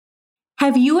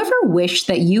Have you ever wished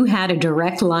that you had a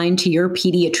direct line to your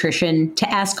pediatrician to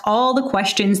ask all the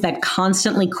questions that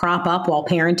constantly crop up while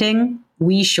parenting?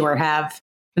 We sure have.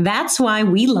 That's why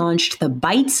we launched the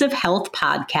Bites of Health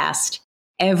podcast.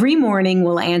 Every morning,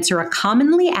 we'll answer a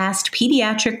commonly asked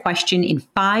pediatric question in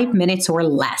 5 minutes or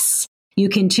less. You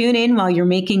can tune in while you're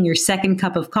making your second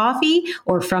cup of coffee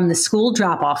or from the school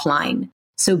drop-off line.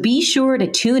 So be sure to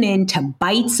tune in to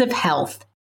Bites of Health,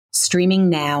 streaming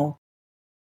now.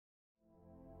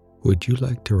 Would you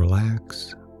like to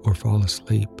relax or fall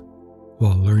asleep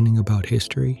while learning about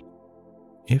history?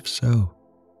 If so,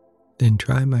 then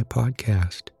try my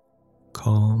podcast,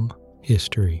 Calm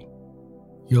History.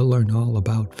 You'll learn all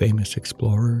about famous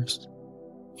explorers,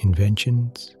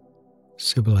 inventions,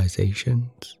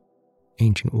 civilizations,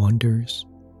 ancient wonders,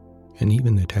 and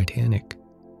even the Titanic.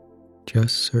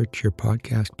 Just search your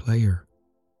podcast player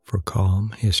for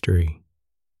Calm History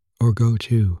or go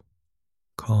to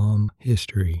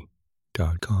calmhistory.com.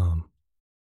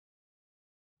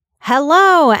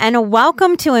 Hello, and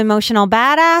welcome to Emotional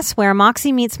Badass, where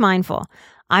Moxie meets Mindful.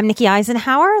 I'm Nikki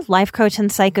Eisenhower, life coach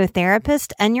and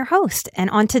psychotherapist, and your host. And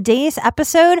on today's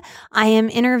episode, I am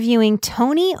interviewing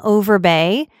Tony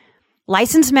Overbay,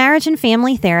 licensed marriage and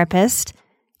family therapist,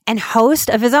 and host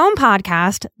of his own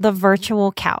podcast, The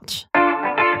Virtual Couch.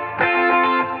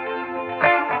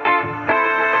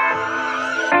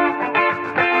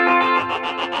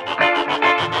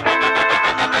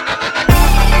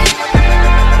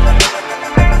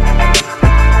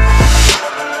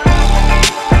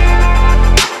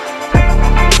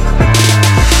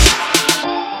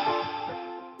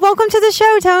 Welcome to the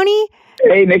show, Tony.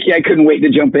 Hey, Nikki, I couldn't wait to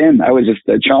jump in. I was just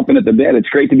chomping at the bit. It's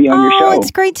great to be on your show.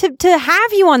 It's great to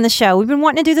have you on the show. We've been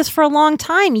wanting to do this for a long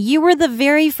time. You were the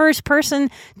very first person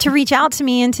to reach out to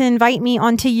me and to invite me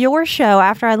onto your show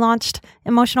after I launched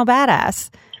Emotional Badass.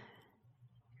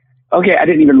 Okay, I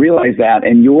didn't even realize that.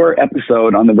 And your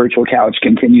episode on the Virtual Couch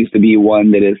continues to be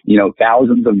one that is,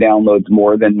 thousands of downloads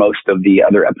more than most of the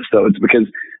other episodes, because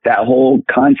that whole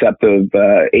concept of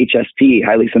HSP,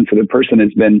 highly sensitive person,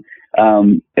 has been,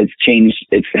 it's changed,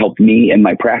 it's helped me in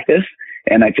my practice.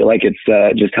 And I feel like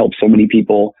it's just helped so many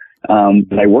people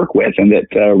that I work with and that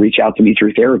reach out to me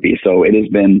through therapy. So it has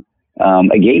been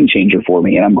a game changer for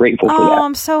me, and I'm grateful for that. Oh,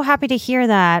 I'm so happy to hear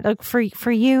that for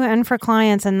you and for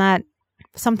clients, and that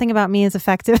something about me is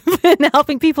effective in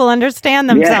helping people understand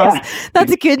themselves. Yeah.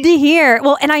 That's good to hear.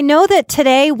 Well, and I know that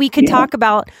today we could talk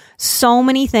about so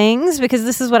many things, because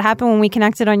this is what happened when we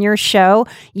connected on your show.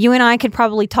 You and I could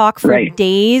probably talk for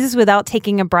days without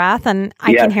taking a breath. And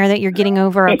I can hear that you're getting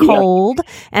over a cold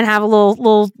and have a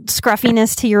little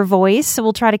scruffiness to your voice. So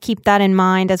we'll try to keep that in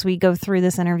mind as we go through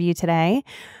this interview today.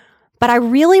 But I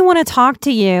really want to talk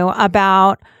to you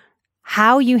about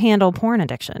how you handle porn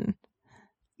addiction.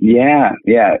 Yeah.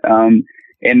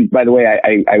 And by the way,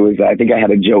 I think I had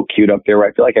a joke queued up there where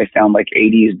I feel like I sound like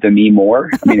 80s Demi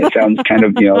Moore. I mean, it sounds kind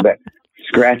of, that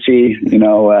scratchy,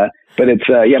 but it's,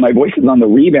 my voice is on the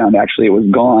rebound. Actually, it was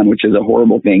gone, which is a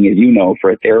horrible thing, as you know,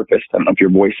 for a therapist. I don't know if your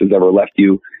voice has ever left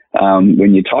you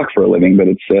when you talk for a living, but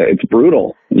it's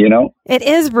brutal, It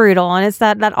is brutal. And it's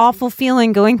that awful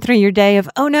feeling going through your day of,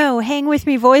 oh no, hang with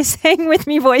me voice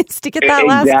to get that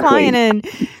last client in.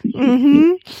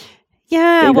 Mm-hmm.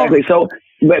 Yeah, exactly. So,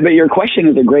 but your question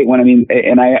is a great one. I mean,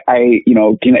 and I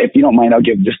if you don't mind, I'll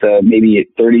give just maybe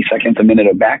 30 seconds, a minute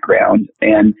of background.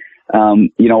 And, I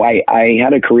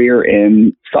had a career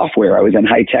in software. I was in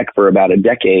high tech for about a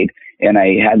decade, and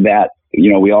I had that,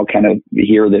 we all kind of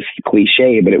hear this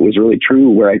cliche, but it was really true,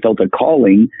 where I felt a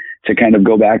calling to kind of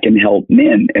go back and help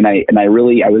men. And I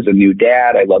was a new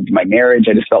dad. I loved my marriage.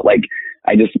 I just felt like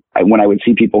when I would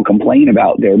see people complain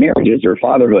about their marriages or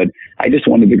fatherhood, I just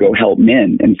wanted to go help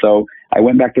men. And so I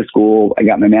went back to school. I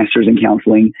got my master's in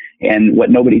counseling. And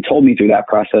what nobody told me through that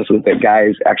process was that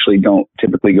guys actually don't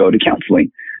typically go to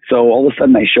counseling. So all of a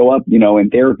sudden I show up, in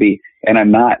therapy, and I'm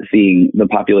not seeing the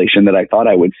population that I thought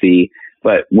I would see.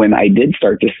 But when I did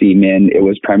start to see men, it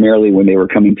was primarily when they were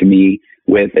coming to me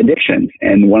with addictions.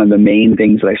 And one of the main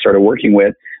things that I started working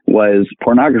with was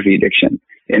pornography addiction.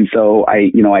 And so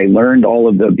I learned all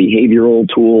of the behavioral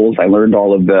tools. I learned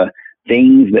all of the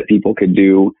things that people could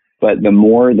do. But the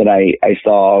more that I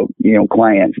saw,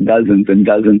 clients, dozens and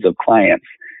dozens of clients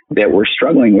that were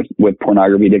struggling with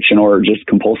pornography addiction or just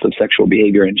compulsive sexual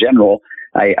behavior in general,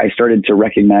 I started to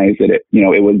recognize that it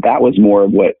was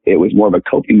more of a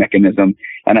coping mechanism.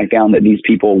 And I found that these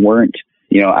people weren't,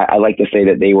 I like to say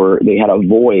that they had a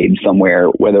void somewhere,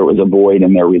 whether it was a void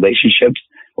in their relationships,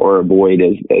 or a void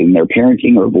in their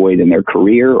parenting, or a void in their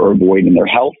career, or a void in their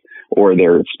health, or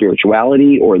their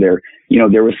spirituality, or their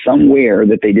there was somewhere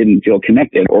that they didn't feel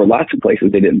connected, or lots of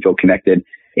places they didn't feel connected.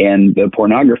 And the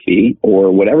pornography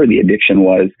or whatever the addiction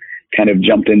was kind of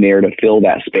jumped in there to fill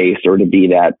that space or to be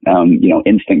that,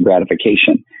 instant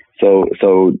gratification. So,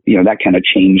 that kind of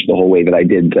changed the whole way that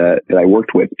I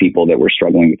worked with people that were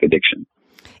struggling with addiction.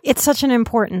 It's such an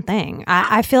important thing.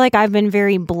 I feel like I've been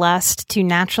very blessed to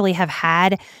naturally have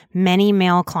had many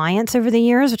male clients over the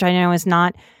years, which I know is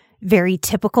not very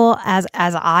typical as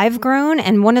I've grown.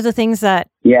 And one of the things that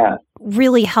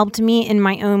really helped me in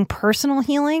my own personal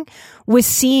healing was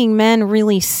seeing men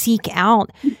really seek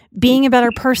out being a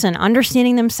better person,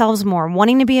 understanding themselves more,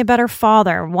 wanting to be a better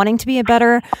father, wanting to be a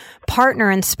better partner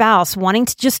and spouse, wanting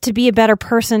to just to be a better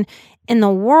person in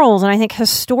the world. And I think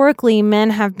historically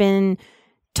men have been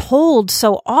told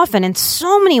so often in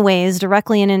so many ways,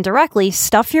 directly and indirectly,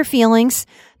 stuff your feelings,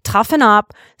 toughen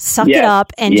up, suck it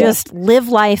up, and just live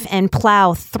life and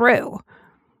plow through.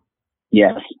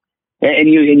 Yes. And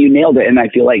you nailed it. And I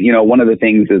feel like, one of the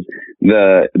things is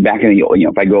back in the,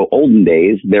 if I go olden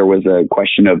days, there was a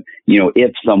question of,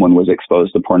 if someone was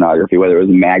exposed to pornography, whether it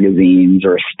was magazines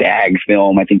or a stag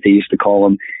film, I think they used to call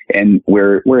them. And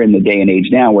we're in the day and age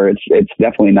now where it's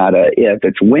definitely not a if,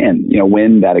 it's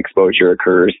when that exposure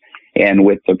occurs. And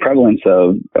with the prevalence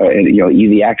of,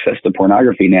 easy access to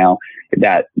pornography now,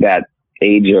 that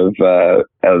age of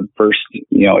first,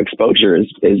 exposure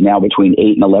is now between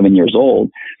 8 and 11 years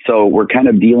old. So we're kind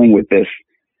of dealing with this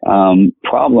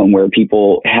problem where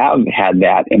people have had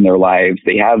that in their lives.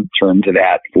 They have turned to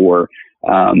that for,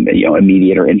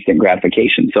 immediate or instant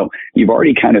gratification. So you've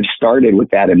already kind of started with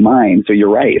that in mind. So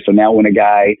you're right. So now when a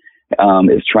guy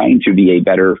is trying to be a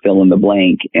better fill in the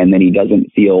blank, and then he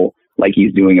doesn't feel like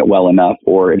he's doing it well enough,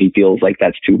 or if he feels like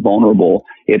that's too vulnerable,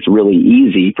 it's really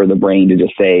easy for the brain to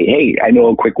just say, hey, I know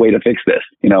a quick way to fix this.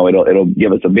 It'll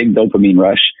give us a big dopamine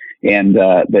rush. And,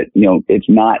 it's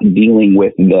not dealing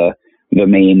with the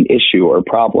main issue or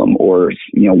problem or,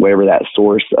 wherever that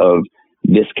source of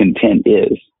discontent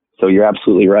is. So you're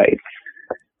absolutely right.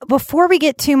 Before we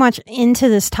get too much into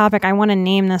this topic, I want to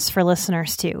name this for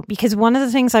listeners too, because one of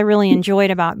the things I really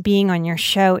enjoyed about being on your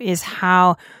show is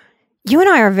how you and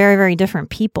I are very, very different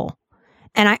people.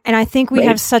 And I think we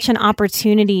have such an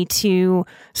opportunity to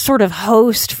sort of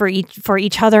host for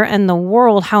each other and the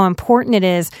world, how important it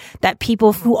is that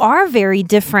people who are very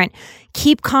different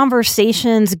keep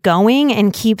conversations going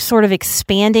and keep sort of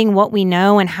expanding what we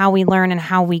know and how we learn and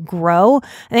how we grow.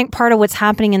 I think part of what's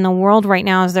happening in the world right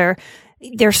now is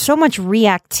there's so much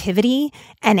reactivity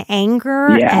and anger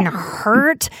and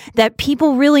hurt that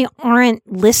people really aren't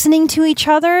listening to each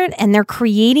other, and they're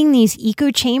creating these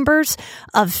echo chambers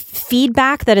of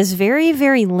feedback that is very,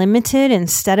 very limited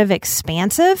instead of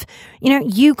expansive.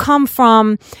 You come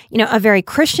from, a very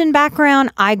Christian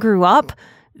background. I grew up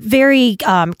very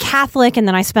Catholic, and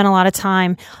then I spent a lot of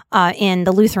time in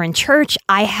the Lutheran Church.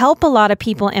 I help a lot of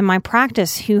people in my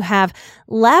practice who have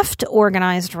left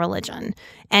organized religion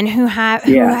and who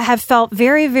have felt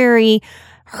very, very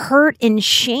hurt and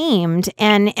shamed.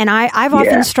 And I've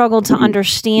often struggled to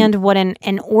understand what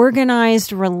an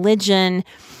organized religion,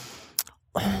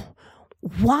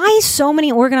 why so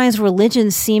many organized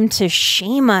religions seem to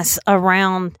shame us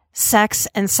around sex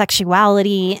and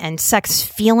sexuality and sex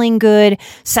feeling good,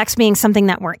 sex being something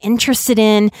that we're interested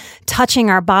in, touching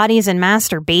our bodies and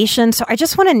masturbation. So I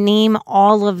just want to name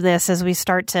all of this as we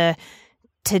start to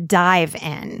dive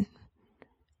in.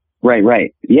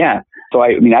 Right. Yeah. So I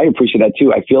appreciate that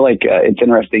too. I feel like it's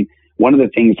interesting. One of the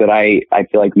things that I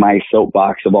feel like my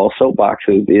soapbox of all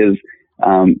soapboxes is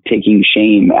taking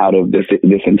shame out of this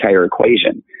entire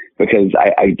equation, because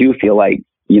I do feel like,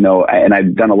 and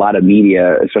I've done a lot of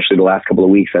media, especially the last couple of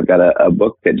weeks. I've got a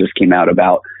book that just came out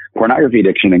about pornography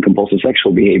addiction and compulsive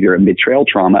sexual behavior and betrayal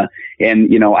trauma.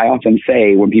 And, I often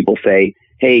say when people say,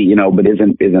 hey, but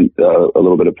isn't a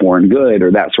little bit of porn good, or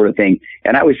that sort of thing.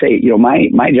 And I always say,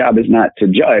 my job is not to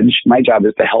judge. My job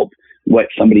is to help what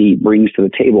somebody brings to the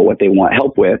table, what they want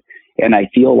help with. And I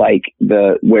feel like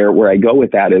where I go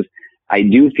with that is I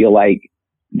do feel like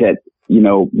that,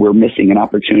 we're missing an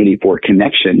opportunity for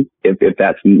connection if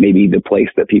that's maybe the place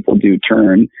that people do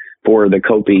turn for the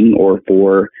coping or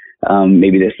for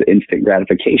maybe this instant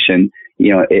gratification,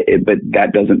 but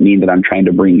that doesn't mean that I'm trying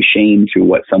to bring shame to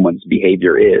what someone's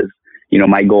behavior is.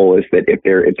 My goal is that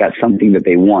if that's something that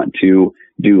they want to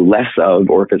do less of,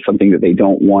 or if it's something that they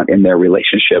don't want in their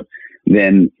relationship,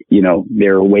 then,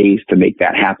 there are ways to make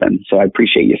that happen. So I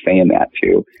appreciate you saying that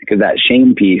too, because that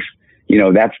shame piece,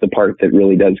 that's the part that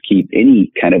really does keep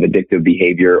any kind of addictive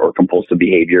behavior or compulsive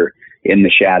behavior in the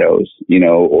shadows,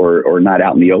 or not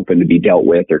out in the open to be dealt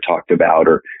with or talked about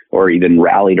or even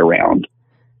rallied around.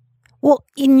 Well,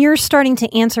 you're starting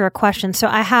to answer a question. So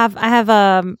I have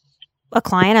a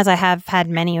client, as I have had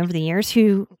many over the years,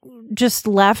 who just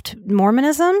left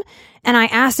Mormonism, and I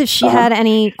asked if she had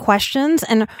any questions,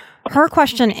 and her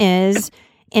question is,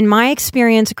 in my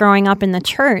experience growing up in the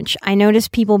church, I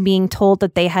noticed people being told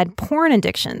that they had porn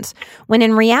addictions, when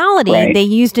in reality, they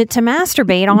used it to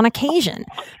masturbate on occasion.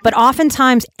 But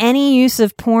oftentimes, any use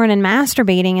of porn and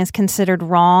masturbating is considered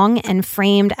wrong and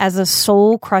framed as a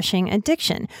soul-crushing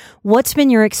addiction. What's been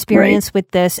your experience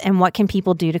with this, and what can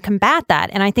people do to combat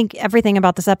that? And I think everything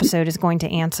about this episode is going to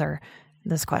answer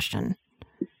this question.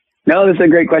 No, this is a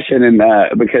great question. And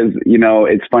because,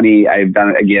 it's funny, I've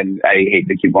done, again, I hate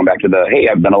to keep going back to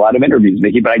I've done a lot of interviews,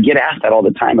 Nikki, but I get asked that all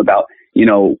the time about,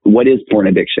 what is porn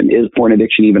addiction? Is porn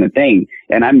addiction even a thing?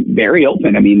 And I'm very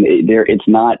open. I mean, it's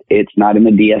not in the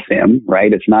DSM,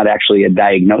 right? It's not actually a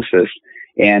diagnosis.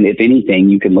 And if anything,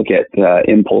 you can look at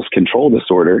impulse control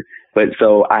disorder. But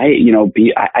so I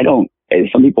don't,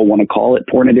 some people want to call it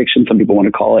porn addiction. Some people want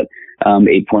to call it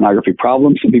a pornography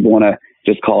problem. Some people want to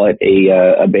just call it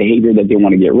a behavior that they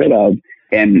want to get rid of.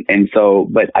 And so,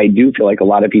 but I do feel like a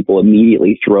lot of people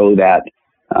immediately throw that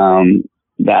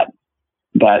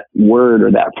word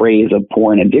or that phrase of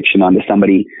porn addiction onto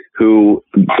somebody who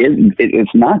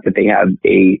it's not that they have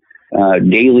a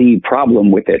daily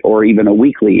problem with it, or even a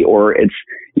weekly, or it's,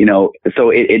 so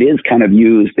it is kind of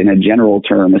used in a general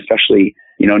term, especially,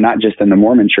 not just in the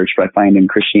Mormon church, but I find in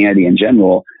Christianity in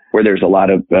general, where there's a lot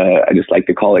of, I just like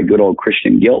to call it good old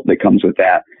Christian guilt that comes with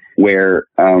that, where,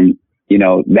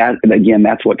 that, again,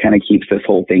 that's what kind of keeps this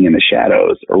whole thing in the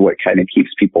shadows, or what kind of keeps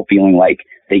people feeling like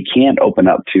they can't open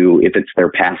up to, if it's their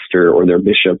pastor or their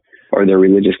bishop or their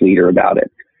religious leader about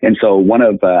it. And so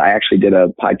I actually did a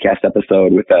podcast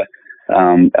episode with a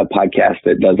podcast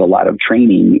that does a lot of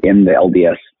training in the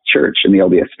LDS church and the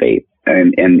LDS faith.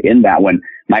 And in that one,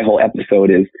 my whole episode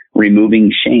is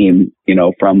removing shame,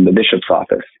 from the bishop's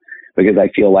office. Because I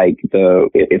feel like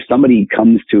if somebody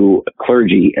comes to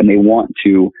clergy and they want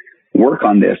to work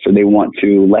on this, or they want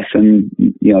to lessen,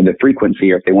 the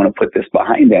frequency, or if they want to put this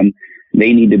behind them,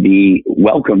 they need to be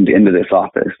welcomed into this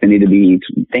office. They need to be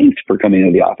thanked for coming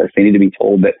into the office. They need to be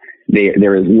told that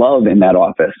there is love in that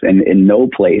office. And in no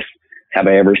place have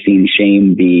I ever seen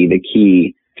shame be the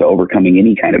key to overcoming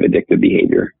any kind of addictive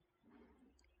behavior.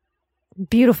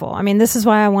 Beautiful. I mean, this is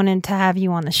why I wanted to have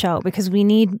you on the show, because we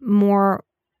need more,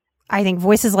 I think,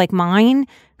 voices like mine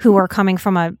who are coming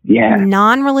from a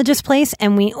non-religious place,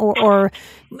 and we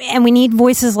need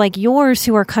voices like yours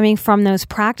who are coming from those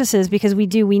practices, because we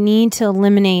need to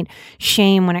eliminate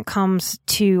shame when it comes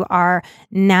to our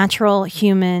natural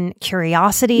human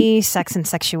curiosity, sex and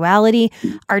sexuality,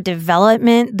 our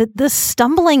development, the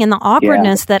stumbling and the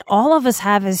awkwardness that all of us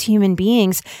have as human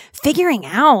beings, figuring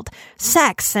out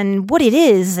sex and what it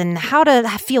is and how to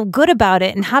feel good about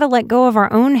it and how to let go of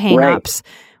our own hang-ups.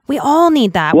 Right. We all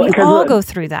need that. Well, we all go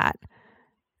through that.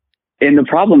 And the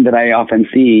problem that I often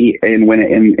see, and when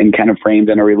in kind of framed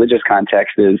in a religious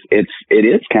context, is it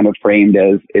is kind of framed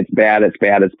as it's bad,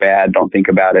 don't think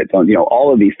about it, don't,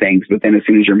 all of these things. But then as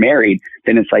soon as you're married,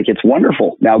 then it's like, it's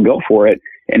wonderful, now go for it,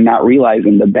 and not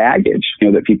realizing the baggage,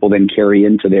 that people then carry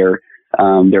into their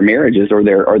marriages or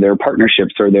their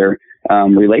partnerships or their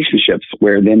relationships,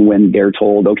 where then when they're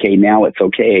told, okay, now it's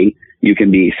okay, you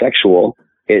can be sexual.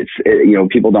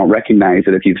 People don't recognize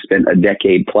that if you've spent a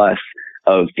decade plus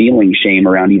of feeling shame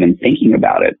around even thinking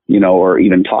about it, or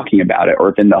even talking about it, or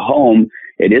if in the home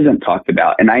it isn't talked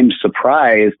about. And I'm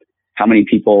surprised how many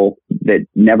people that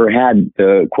never had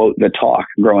the talk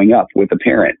growing up with a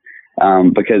parent,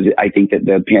 because I think that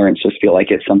the parents just feel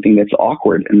like it's something that's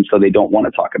awkward, and so they don't want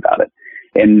to talk about it.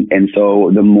 And so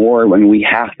the more, when we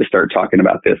have to start talking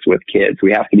about this with kids,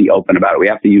 we have to be open about it. We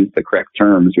have to use the correct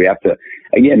terms. We have to,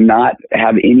 again, not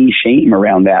have any shame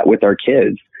around that with our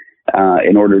kids,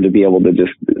 in order to be able to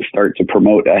just start to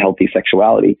promote a healthy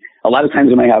sexuality. A lot of times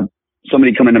when I have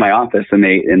somebody come into my office and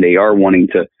they are wanting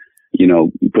to,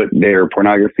 put their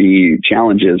pornography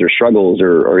challenges or struggles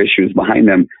or issues behind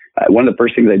them, one of the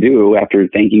first things I do after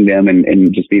thanking them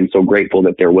and just being so grateful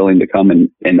that they're willing to come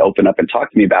and open up and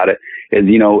talk to me about it is,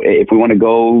 if we want to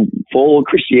go full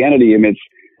Christianity, and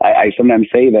I sometimes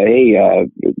say that, hey,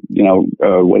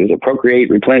 what is it? Procreate,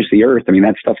 replenish the earth. I mean,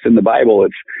 that stuff's in the Bible.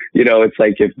 It's, it's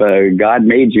like if God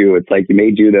made you, it's like He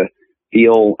made you to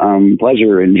feel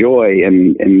pleasure and joy,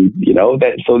 and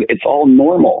that. So it's all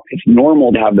normal. It's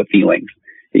normal to have the feelings.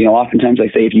 Oftentimes I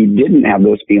say, if you didn't have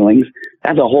those feelings,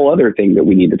 that's a whole other thing that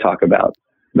we need to talk about.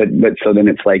 But so then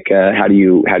it's like, how do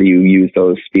you use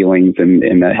those feelings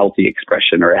in a healthy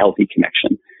expression or a healthy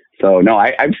connection? So no,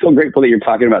 I'm so grateful that you're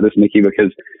talking about this, Nikki,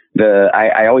 because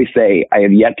I always say I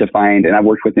have yet to find, and I've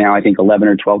worked with now, I think 11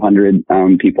 or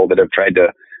 1,200 people that have tried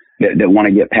to, that want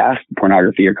to get past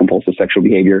pornography or compulsive sexual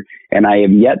behavior. And I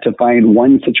have yet to find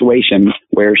one situation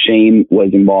where shame was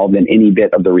involved in any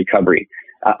bit of the recovery.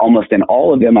 Almost in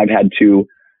all of them, I've had to,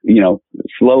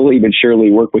 slowly but surely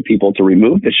work with people to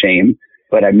remove the shame,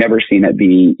 but I've never seen it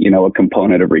be, a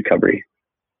component of recovery.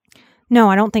 No,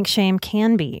 I don't think shame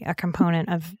can be a component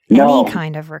of any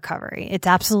kind of recovery. It's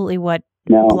absolutely what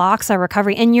blocks our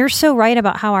recovery. And you're so right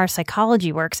about how our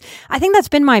psychology works. I think that's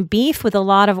been my beef with a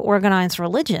lot of organized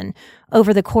religion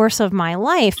over the course of my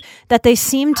life, that they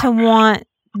seem to want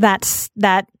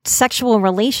that sexual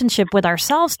relationship with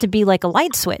ourselves to be like a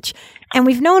light switch. And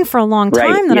we've known for a long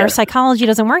time that our psychology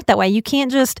doesn't work that way. You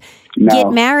can't just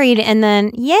get married and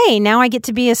then, yay, now I get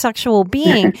to be a sexual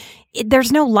being.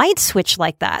 There's no light switch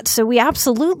like that. So we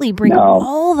absolutely bring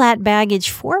all that baggage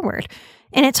forward.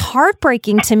 And it's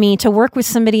heartbreaking to me to work with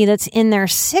somebody that's in their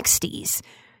 60s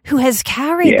who has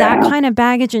carried that kind of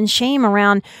baggage and shame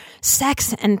around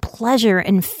sex and pleasure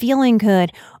and feeling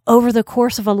good over the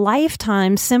course of a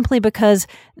lifetime simply because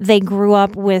they grew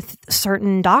up with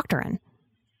certain doctrine.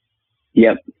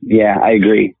 Yep. Yeah, I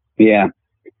agree. Yeah.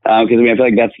 Because I feel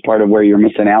like that's part of where you're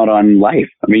missing out on life.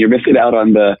 You're missing out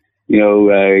on the,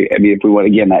 if we want,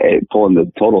 again, pulling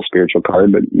the total spiritual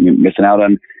card, but you're missing out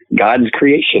on God's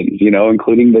creations,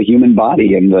 including the human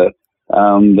body and the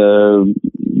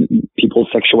people's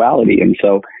sexuality. And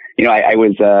so, I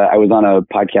was on a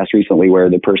podcast recently where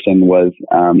the person was,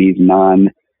 he's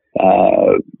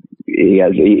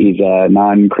a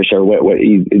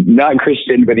non-Christian, he's not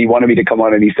Christian, but he wanted me to come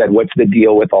on and he said, what's the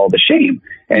deal with all the shame?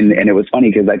 And it was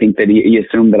funny because I think that he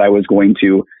assumed that I was going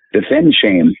to defend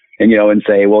shame and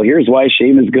say, well, here's why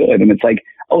shame is good. And it's like,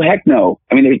 oh, heck no.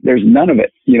 There's none of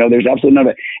it. There's absolutely none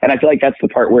of it. And I feel like that's the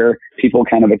part where people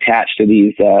kind of attach to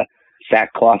these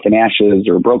sackcloth and ashes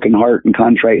or broken heart and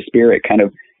contrite spirit kind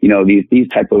of, these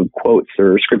type of quotes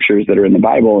or scriptures that are in the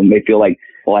Bible. And they feel like,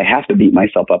 well, I have to beat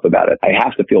myself up about it. I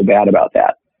have to feel bad about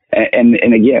that. And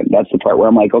again, that's the part where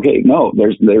I'm like, okay, no,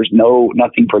 there's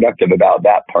nothing productive about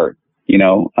that part.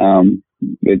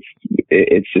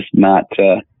 It's just not,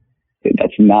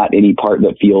 that's not any part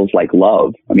that feels like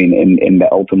love. And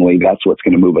ultimately that's what's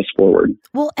going to move us forward.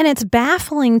 Well, and it's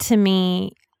baffling to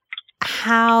me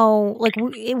how,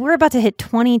 we're about to hit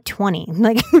 2020,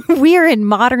 we are in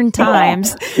modern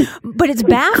times, but it's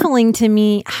baffling to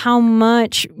me how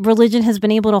much religion has been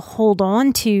able to hold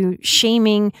on to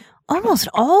shaming almost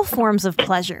all forms of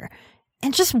pleasure.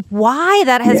 And just why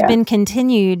that has been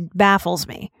continued baffles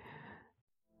me.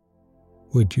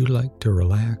 Would you like to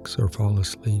relax or fall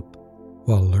asleep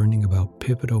while learning about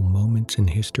pivotal moments in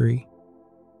history?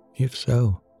 If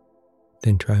so,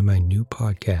 then try my new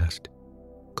podcast,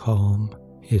 Calm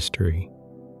History.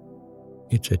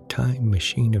 It's a time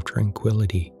machine of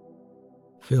tranquility,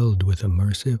 filled with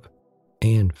immersive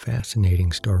and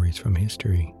fascinating stories from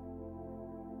history.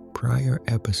 Prior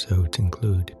episodes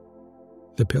include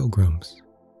The Pilgrims,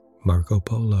 Marco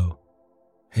Polo,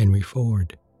 Henry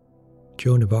Ford,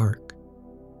 Joan of Arc,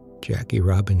 Jackie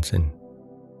Robinson,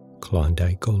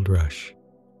 Klondike Gold Rush,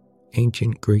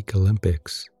 Ancient Greek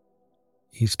Olympics,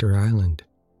 Easter Island,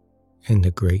 and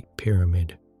the Great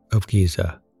Pyramid of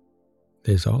Giza.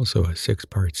 There's also a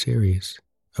 6-part series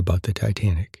about the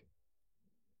Titanic.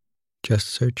 Just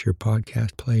search your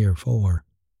podcast player for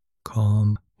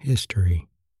Calm History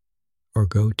or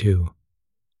go to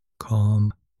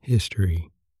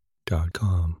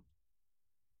calmhistory.com.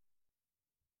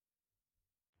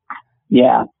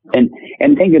 Yeah. And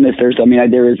thank goodness there is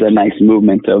a nice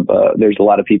movement of, there's a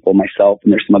lot of people, myself,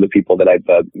 and there's some other people that I've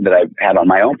had on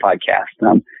my own podcast.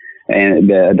 And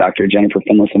Dr. Jennifer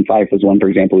Finlayson Fife is one, for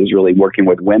example, who's really working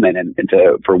with women and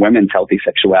for women's healthy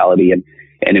sexuality. And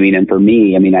for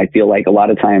me, I feel like a lot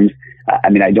of times,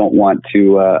 I don't want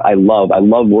to, I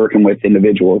love working with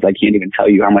individuals. I can't even tell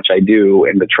you how much I do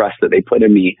and the trust that they put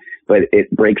in me, but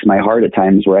it breaks my heart at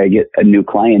times where I get a new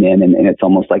client in and it's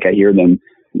almost like I hear them,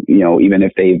 even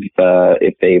if they've,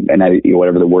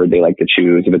 whatever the word they like to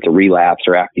choose, if it's a relapse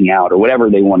or acting out or whatever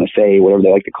they want to say, whatever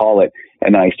they like to call it.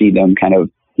 And then I see them kind of,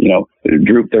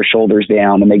 droop their shoulders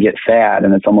down and they get sad.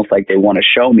 And it's almost like they want to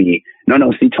show me,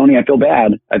 no, see, Tony, I feel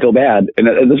bad. And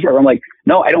this is where I'm like,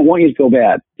 no, I don't want you to feel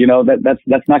bad.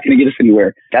 That's not going to get us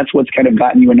anywhere. That's what's kind of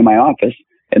gotten you into my office.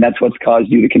 And that's what's caused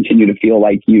you to continue to feel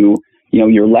like you're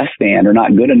less than or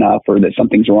not good enough or that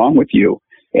something's wrong with you.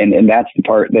 And that's the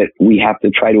part that we have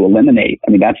to try to eliminate.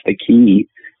 That's the key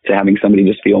to having somebody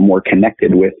just feel more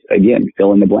connected with, again,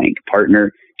 fill in the blank,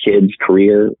 partner, kids,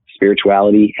 career,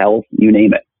 spirituality, health, you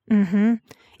name it. Mm-hmm.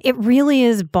 it really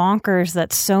is bonkers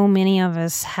that so many of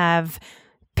us have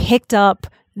picked up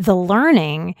the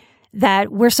learning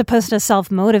that we're supposed to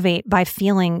self-motivate by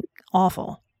feeling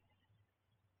awful.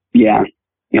 Yeah.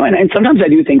 And sometimes I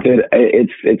do think that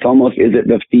it's almost, is it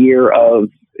the fear of,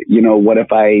 what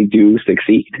if I do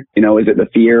succeed? Is it the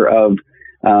fear of,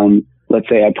 let's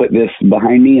say I put this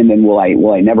behind me and then will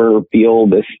I never feel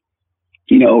this,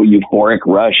 euphoric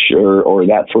rush or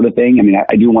that sort of thing? I mean,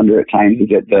 I do wonder at times, is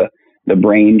it the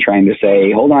brain trying to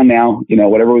say, hold on now,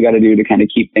 whatever we got to do to kind of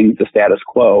keep things the status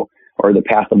quo or the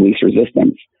path of least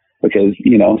resistance? Because,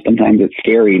 sometimes it's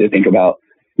scary to think about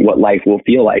what life will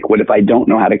feel like. What if I don't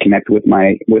know how to connect with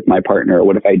my partner?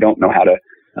 What if I don't know how to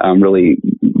really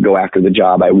go after the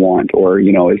job I want? Or,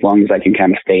 as long as I can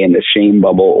kind of stay in the shame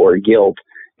bubble or guilt,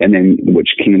 and then which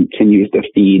continues to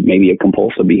feed maybe a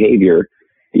compulsive behavior.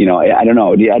 I don't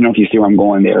know. I don't know if you see where I'm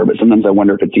going there, but sometimes I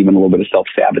wonder if it's even a little bit of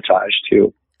self-sabotage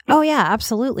too. Oh yeah,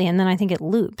 absolutely. And then I think it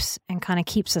loops and kind of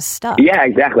keeps us stuck. Yeah,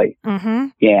 exactly. Mm-hmm.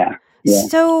 Yeah.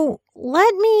 So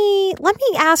let me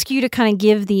ask you to kind of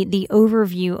give the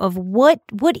overview of what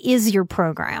is your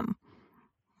program?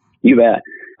 You bet.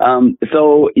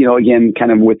 So, again,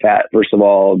 kind of with that, first of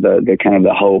all, the kind of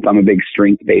the hope, I'm a big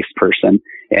strength-based person,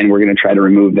 and we're going to try to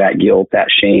remove that guilt, that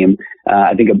shame.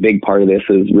 I think a big part of this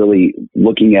is really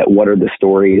looking at what are the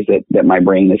stories that my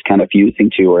brain is kind of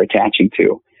fusing to or attaching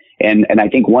to. And I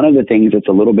think one of the things that's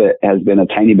has been a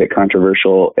tiny bit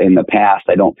controversial in the past,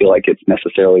 I don't feel like it's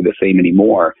necessarily the same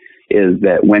anymore, is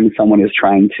that when someone is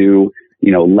trying to,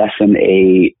 lessen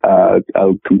a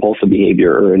compulsive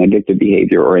behavior or an addictive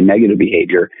behavior or a negative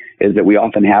behavior, is that we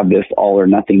often have this all or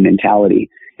nothing mentality.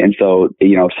 And so,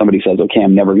 if somebody says, okay,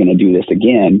 I'm never going to do this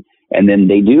again, and then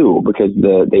they do because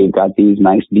they've got these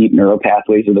nice deep neural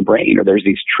pathways of the brain, or there's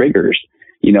these triggers,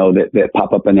 that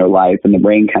pop up in their life, and the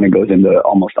brain kind of goes into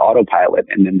almost autopilot,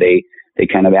 and then they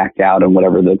kind of act out on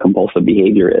whatever the compulsive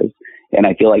behavior is. And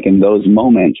I feel like in those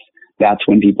moments, that's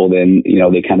when people then,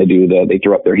 they kind of they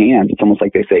throw up their hands. It's almost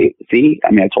like they say, see,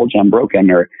 I mean, I told you I'm broken,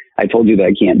 or I told you that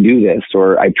I can't do this,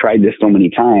 or I've tried this so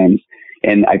many times.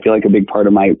 And I feel like a big part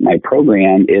of my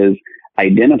program is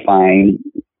identifying,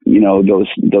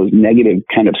 those negative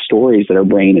kind of stories that our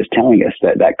brain is telling us,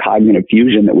 that cognitive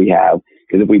fusion that we have.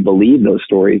 Because if we believe those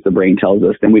stories, the brain tells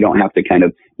us, then we don't have to kind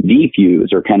of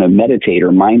defuse or kind of meditate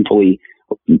or mindfully,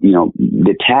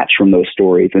 detach from those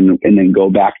stories and then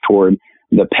go back toward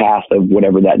the path of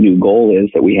whatever that new goal is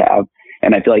that we have.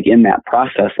 And I feel like in that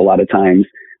process, a lot of times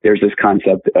there's this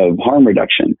concept of harm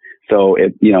reduction. So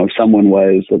if someone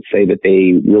was, let's say that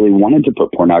they really wanted to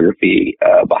put pornography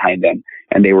behind them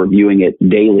and they were viewing it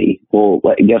daily. Well,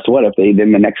 guess what? If they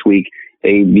then the next week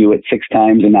they view it 6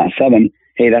 times and not 7,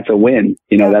 hey, that's a win.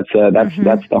 That's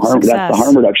the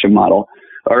harm reduction model.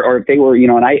 Or if they were,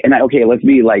 okay, let's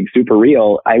be like super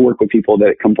real. I work with people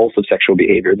that compulsive sexual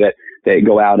behavior, that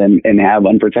go out and have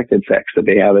unprotected sex, that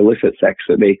they have illicit sex,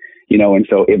 that they, and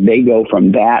so if they go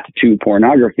from that to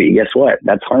pornography, guess what?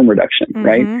 That's harm reduction,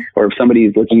 right? Or if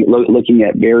somebody's looking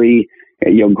at very,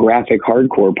 graphic,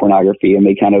 hardcore pornography, and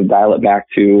they kind of dial it back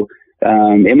to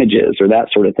images or that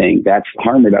sort of thing, that's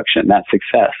harm reduction, that's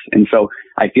success. And so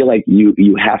I feel like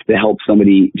you have to help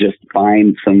somebody just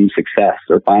find some success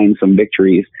or find some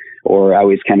victories, or I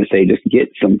always kind of say just get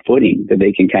some footing that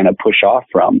they can kind of push off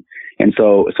from. And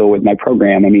so with my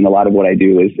program, I mean, a lot of what I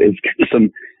do is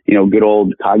some, good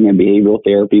old cognitive behavioral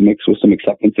therapy mixed with some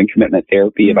acceptance and commitment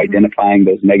therapy of identifying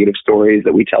those negative stories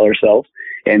that we tell ourselves.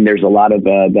 And there's a lot of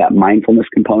that mindfulness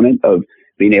component of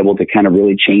being able to kind of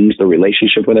really change the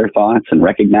relationship with our thoughts and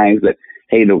recognize that,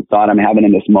 hey, the thought I'm having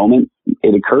in this moment,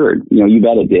 it occurred. You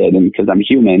bet it did. And because I'm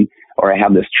human, or I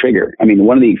have this trigger. I mean,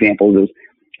 one of the examples is,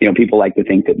 people like to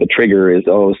think that the trigger is,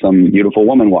 some beautiful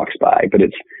woman walks by, but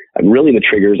it's really the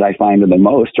triggers I find are the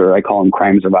most, or I call them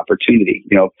crimes of opportunity.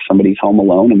 If somebody's home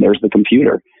alone and there's the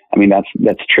computer, I mean,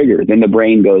 that's trigger. Then the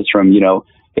brain goes from,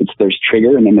 there's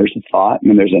trigger, and then there's a thought,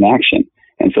 and then there's an action.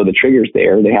 And so the trigger's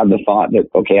there. They have the thought that,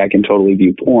 okay, I can totally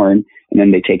view porn, and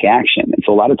then they take action. And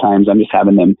so a lot of times I'm just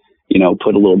having them,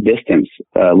 put a little distance,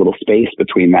 a little space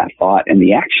between that thought and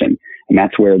the action. And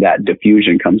that's where that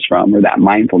diffusion comes from, or that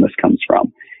mindfulness comes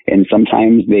from. And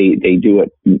sometimes they do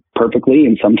it perfectly,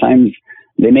 and sometimes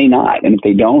they may not. And if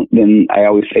they don't, then I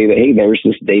always say that, hey, there's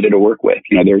this data to work with.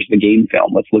 There's the game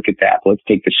film. Let's look at that. Let's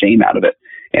take the shame out of it.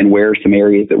 And where are some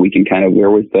areas that we can kind of,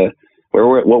 what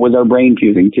was our brain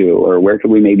fusing to, or where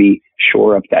could we maybe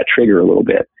shore up that trigger a little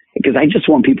bit? Because I just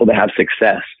want people to have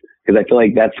success, because I feel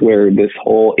like that's where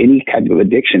any kind of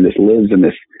addiction, this lives in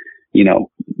this,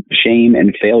 shame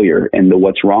and failure and the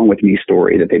what's wrong with me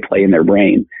story that they play in their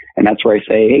brain. And that's where I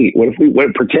say, hey, what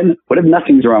if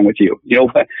nothing's wrong with you? You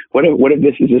know, what if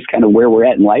this is just kind of where we're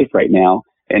at in life right now,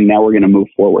 and now we're going to move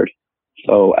forward?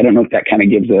 So I don't know if that kind of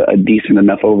gives a decent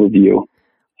enough overview.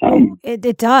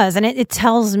 It does. And it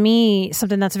tells me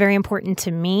something that's very important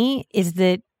to me is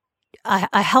that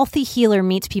a healthy healer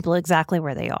meets people exactly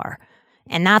where they are.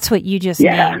 And that's what you just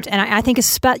named. And I think,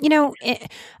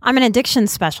 I'm an addiction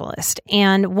specialist.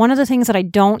 And one of the things that I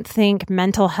don't think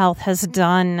mental health has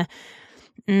done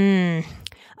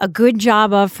a good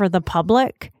job of for the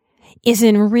public is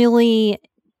in really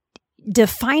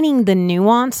defining the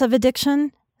nuance of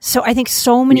addiction. So I think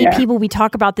so many people, we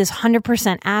talk about this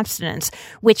 100% abstinence,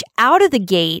 which out of the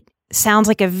gate sounds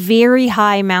like a very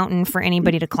high mountain for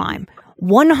anybody to climb.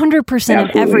 100%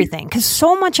 of everything. Because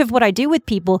so much of what I do with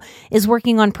people is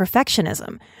working on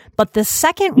perfectionism. But the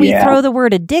second we throw the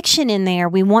word addiction in there,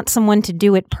 we want someone to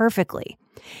do it perfectly.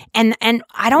 And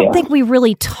I don't think we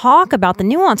really talk about the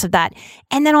nuance of that.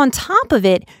 And then on top of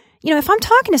it, if I'm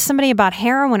talking to somebody about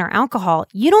heroin or alcohol,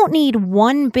 you don't need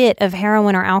one bit of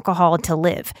heroin or alcohol to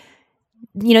live.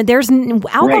 There's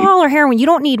alcohol or heroin. You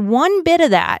don't need one bit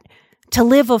of that to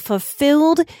live a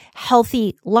fulfilled,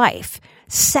 healthy life.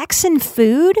 Sex and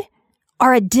food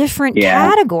are a different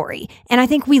category. And I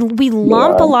think we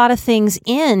lump a lot of things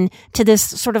in to this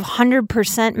sort of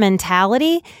 100%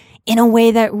 mentality in a way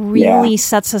that really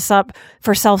sets us up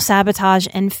for self-sabotage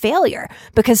and failure.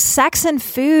 Because sex and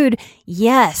food,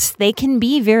 yes, they can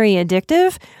be very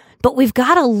addictive, but we've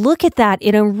got to look at that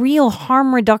in a real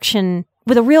harm reduction,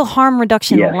 with a real harm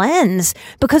reduction lens,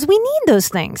 because we need those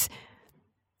things.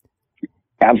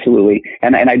 Absolutely.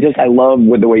 And I love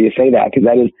the way you say that, because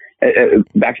that is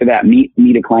back to that, meet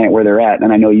a client where they're at.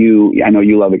 And I know you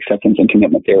love acceptance and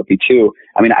commitment therapy too.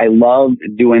 I mean, I love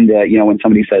doing when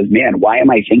somebody says, man, why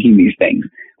am I thinking these things?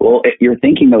 Well, you're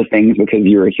thinking those things because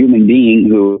you're a human being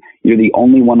you're the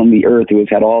only one on the earth who has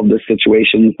had all the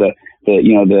situations, the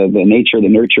nature, the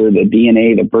nurture, the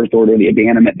DNA, the birth order, the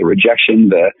abandonment, the rejection,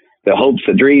 the hopes,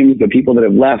 the dreams, the people that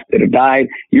have left, that have died.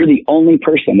 You're the only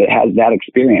person that has that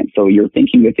experience. So you're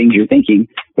thinking the things you're thinking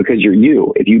because you're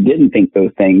you. If you didn't think those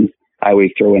things, I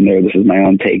always throw in there, this is my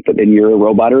own take, but then you're a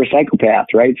robot or a psychopath,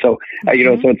 right? So, so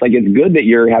it's like, it's good that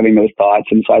you're having those thoughts.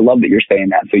 And so I love that you're saying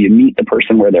that. So you meet the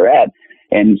person where they're at.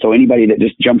 And so anybody that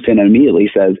just jumps in and immediately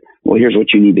says, well, here's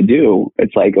what you need to do.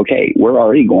 It's like, okay, we're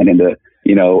already going into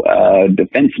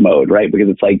defense mode, right? Because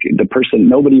it's like the person,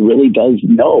 nobody really does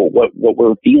know what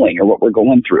we're feeling or what we're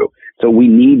going through. So we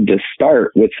need to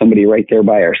start with somebody right there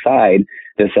by our side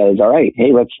that says, all right,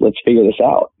 hey, let's figure this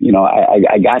out.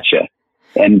 I got you.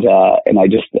 And I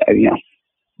just,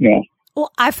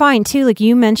 Well, I find too, like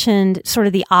you mentioned, sort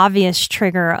of the obvious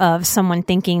trigger of someone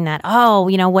thinking that,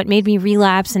 what made me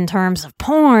relapse in terms of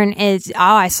porn is,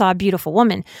 I saw a beautiful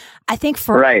woman. I think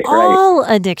for all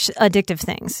addictive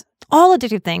things,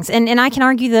 and I can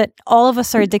argue that all of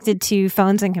us are addicted to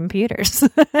phones and computers, so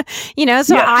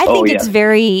I think it's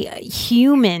very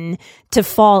human to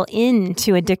fall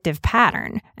into addictive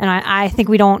pattern. And I think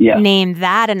we don't name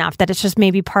that enough, that it's just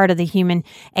maybe part of the human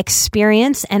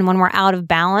experience. And when we're out of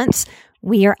balance,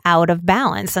 we are out of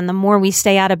balance. And the more we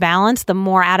stay out of balance, the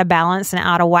more out of balance and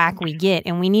out of whack we get.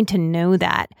 And we need to know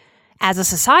that as a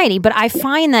society. But I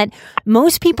find that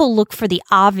most people look for the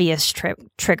obvious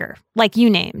trigger, like you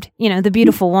named, the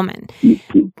beautiful woman.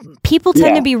 People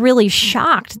tend to be really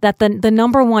shocked that the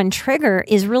number one trigger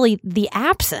is really the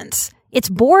absence. It's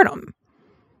boredom.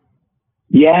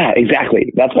 Yeah,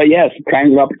 exactly. That's why,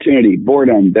 crimes of opportunity,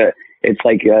 boredom. It's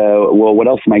like, what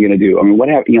else am I going to do? I mean,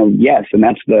 yes. And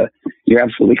you're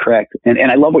absolutely correct. And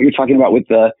I love what you're talking about with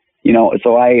so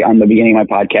on the beginning of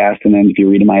my podcast, and then if you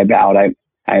read in my about,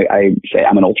 I say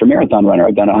I'm an ultra marathon runner.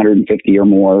 I've done 150 or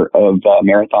more of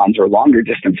marathons or longer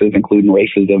distances, including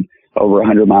races of over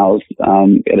 100 miles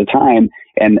at a time.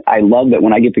 And I love that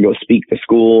when I get to go speak to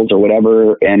schools or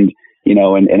whatever, and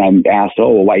I'm asked,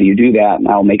 why do you do that? And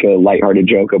I'll make a lighthearted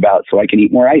joke about, so I can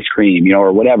eat more ice cream,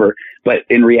 or whatever. But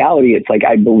in reality, it's like,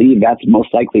 I believe that's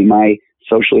most likely my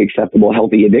socially acceptable,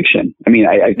 healthy addiction. I mean,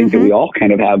 I think that we all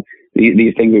kind of have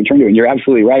these things we turn to. And you're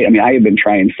absolutely right. I mean, I have been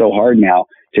trying so hard now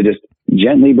to just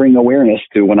gently bring awareness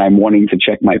to when I'm wanting to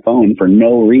check my phone for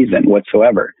no reason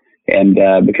whatsoever. And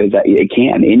because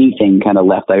anything kind of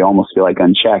left, I almost feel like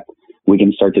unchecked, we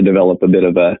can start to develop a bit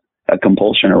of a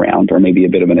compulsion around, or maybe a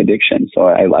bit of an addiction. So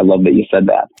I love that you said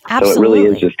that. Absolutely. So it really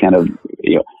is just kind of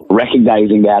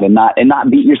recognizing that and not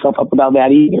beat yourself up about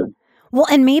that either. Well,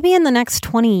 and maybe in the next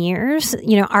 20 years,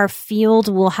 our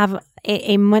field will have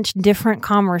a much different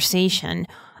conversation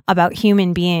about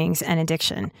human beings and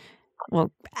addiction.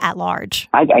 Well, at large.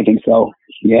 I think so.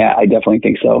 Yeah, I definitely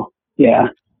think so. Yeah.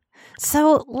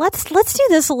 So let's do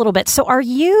this a little bit. So are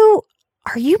you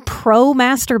pro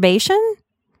masturbation?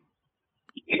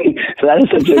 So that is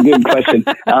such a good question.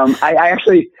 I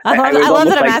actually, I love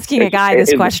that I'm asking a guy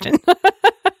this question.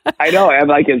 I know. I'm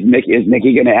like, is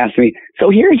Nikki going to ask me? So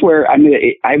here's where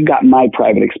I've got my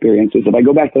private experiences. If I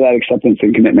go back to that acceptance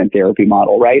and commitment therapy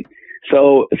model, right?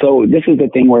 So this is the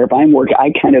thing where if I'm working,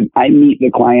 I meet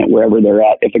the client wherever they're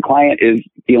at. If the client is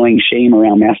feeling shame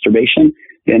around masturbation,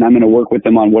 then I'm going to work with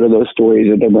them on what are those stories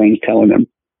that their brain's telling them.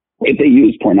 If they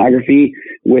use pornography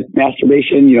with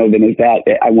masturbation, then is that,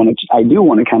 I do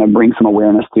want to kind of bring some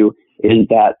awareness to, is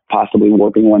that possibly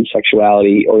warping one's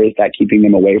sexuality, or is that keeping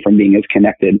them away from being as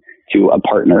connected to a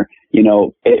partner?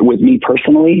 With me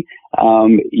personally,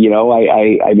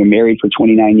 I've been married for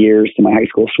 29 years to my high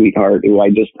school sweetheart, who I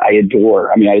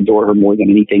adore. I adore her more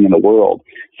than anything in the world.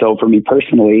 So for me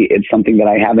personally, it's something that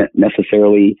I haven't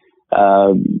necessarily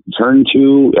turned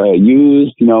to,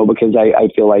 used, because I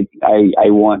feel like I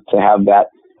want to have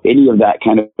any of that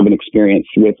kind of an experience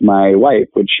with my wife,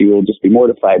 which she will just be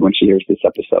mortified when she hears this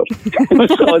episode.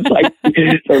 So it's like, I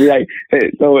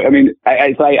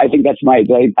think that's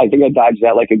I think I dodged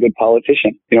that like a good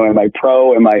politician. Am I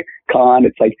pro? Am I con?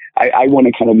 It's like, I want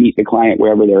to kind of meet the client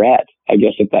wherever they're at, I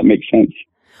guess, if that makes sense.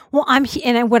 Well,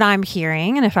 what I'm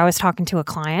hearing, and if I was talking to a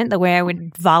client, the way I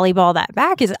would volleyball that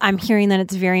back is I'm hearing that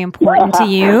it's very important to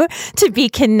you to be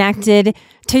connected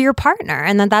to your partner,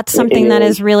 and that's something that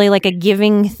is really like a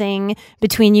giving thing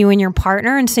between you and your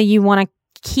partner, and so you want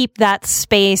to keep that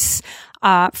space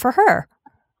for her.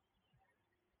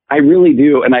 I really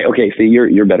do. And so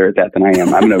you're better at that than I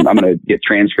am. I'm gonna get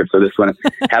transcripts of this one,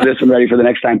 have this one ready for the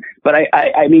next time. But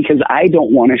I mean, because I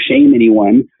don't want to shame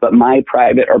anyone, but my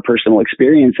private or personal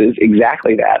experience is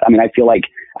exactly that. I feel like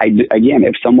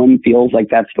if someone feels like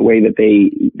that's the way that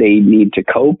they need to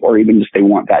cope, or even just they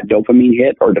want that dopamine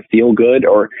hit or to feel good,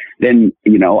 or then,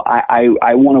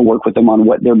 I want to work with them on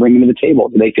what they're bringing to the table.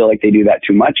 Do they feel like they do that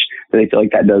too much? Do they feel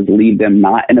like that does leave them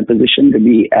not in a position to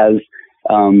be as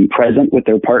present with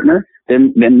their partner?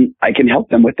 Then I can help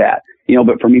them with that.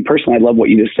 But for me personally, I love what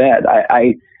you just said.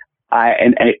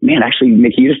 Man, actually,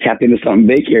 Nikki, you just tapped into something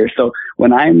big here. So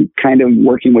when I'm kind of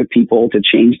working with people to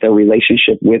change their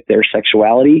relationship with their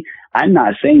sexuality, I'm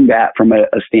not saying that from a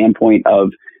standpoint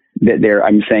of that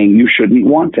I'm saying you shouldn't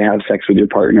want to have sex with your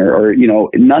partner, or,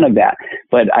 none of that.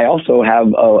 But I also have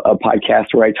a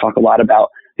podcast where I talk a lot about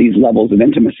these levels of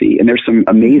intimacy. And there's some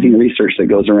amazing research that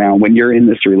goes around when you're in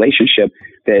this relationship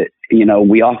that,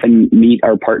 we often meet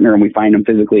our partner and we find them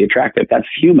physically attractive. That's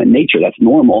human nature. That's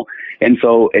normal. And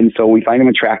so we find them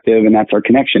attractive, and that's our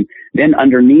connection. Then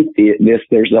underneath this,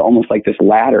 there's almost like this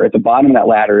ladder. At the bottom of that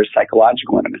ladder is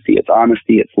psychological intimacy. It's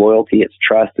honesty, it's loyalty, it's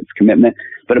trust, it's commitment.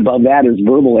 But above that is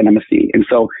verbal intimacy. And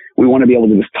so we want to be able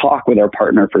to just talk with our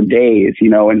partner for days,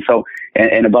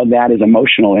 and above that is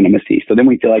emotional intimacy. So then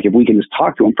we feel like if we can just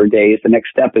talk to them for days, the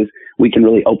next step is we can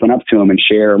really open up to them and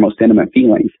share our most intimate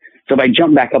feelings. So if I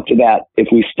jump back up to that, if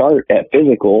we start at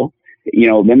physical,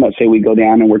 then let's say we go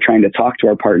down and we're trying to talk to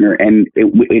our partner and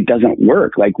it doesn't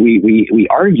work. Like we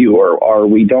argue or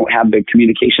we don't have the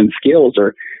communication skills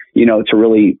or, to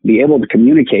really be able to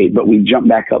communicate, but we jump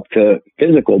back up to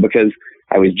physical because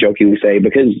I always jokingly say,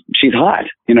 because she's hot,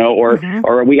 or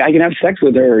I can have sex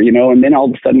with her, and then all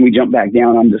of a sudden we jump back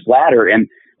down on this ladder and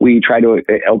we try to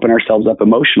open ourselves up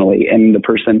emotionally, and the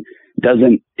person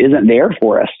isn't there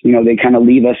for us. They kind of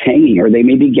leave us hanging, or they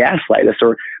maybe gaslight us,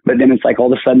 but then it's like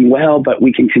all of a sudden, but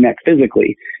we can connect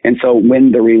physically. And so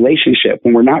when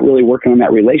we're not really working on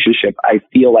that relationship, I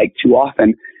feel like too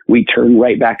often we turn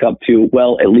right back up to,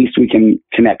 at least we can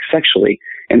connect sexually.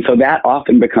 And so that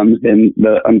often becomes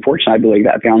unfortunately, I believe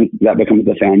that becomes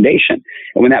the foundation.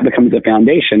 And when that becomes the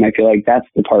foundation, I feel like that's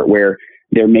the part where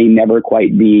there may never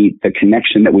quite be the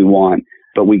connection that we want,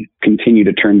 but we continue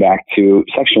to turn back to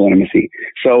sexual intimacy.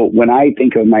 So when I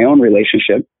think of my own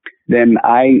relationship, then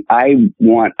I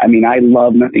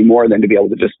love nothing more than to be able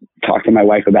to just talk to my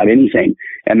wife about anything.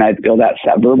 And I feel that's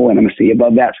that verbal intimacy.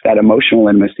 Above that's that emotional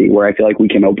intimacy, where I feel like we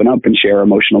can open up and share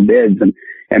emotional bids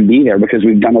and be there, because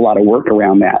we've done a lot of work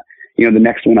around that. The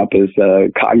next one up is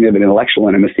cognitive and intellectual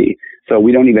intimacy. So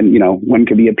we don't even, one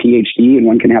could be a PhD and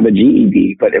one can have a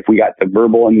GED, but if we got the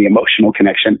verbal and the emotional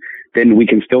connection, then we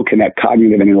can still connect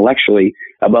cognitive and intellectually.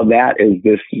 Above that is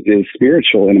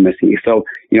spiritual intimacy. So,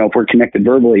 if we're connected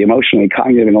verbally, emotionally,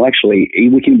 cognitive, intellectually,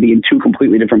 we can be in two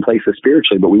completely different places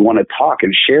spiritually, but we want to talk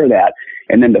and share that.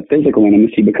 And then the physical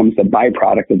intimacy becomes the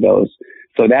byproduct of those.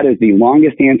 So that is the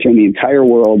longest answer in the entire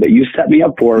world that you set me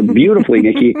up for beautifully,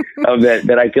 Nikki, of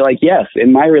that I feel like, yes,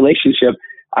 in my relationship,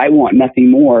 I want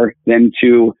nothing more than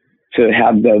to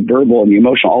have the verbal and the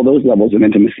emotional, all those levels of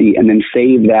intimacy, and then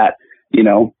save that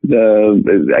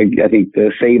I think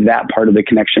to save that part of the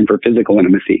connection for physical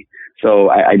intimacy. So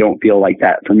I don't feel like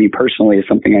that for me personally is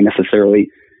something I necessarily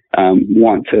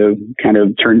want to kind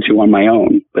of turn to on my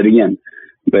own. But again,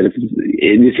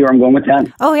 you see where I'm going with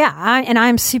that? Oh yeah.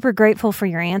 I'm super grateful for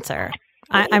your answer.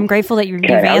 I'm grateful that you've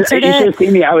answered it. You should have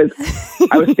seen me. I was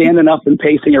standing up and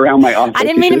pacing around my office. I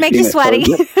didn't mean to make you sweaty.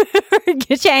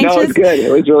 Get you anxious. No, it's good.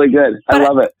 It was really good. I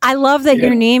love it. I love that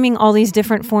you're naming all these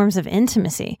different forms of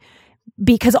intimacy,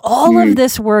 because all of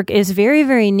this work is very,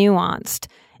 very nuanced.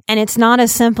 And it's not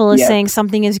as simple as saying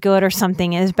something is good or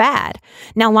something is bad.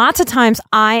 Now, lots of times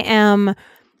I am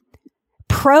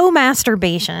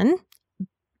pro-masturbation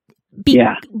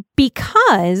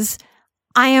because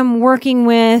I am working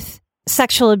with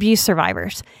sexual abuse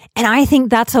survivors. And I think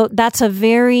that's a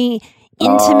very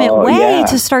intimate way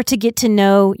to start to get to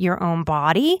know your own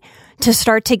body, to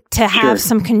start to have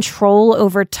some control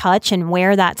over touch and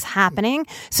where that's happening.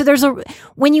 So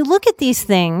when you look at these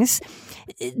things,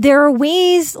 there are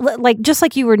ways, just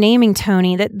like you were naming,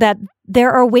 Tony, that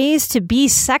there are ways to be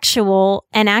sexual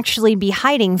and actually be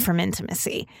hiding from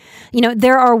intimacy.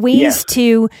 There are ways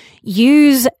to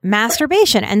use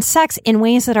masturbation and sex in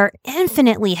ways that are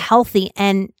infinitely healthy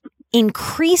and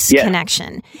increase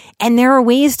connection. And there are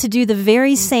ways to do the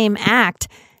very same act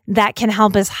that can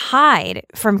help us hide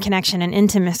from connection and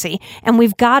intimacy. And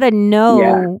we've got to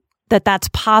know that that's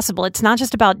possible. It's not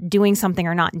just about doing something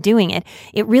or not doing it.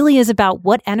 It really is about,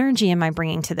 what energy am I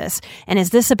bringing to this? And is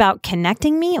this about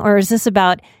connecting me, or is this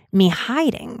about me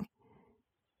hiding?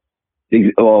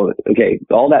 Well, okay.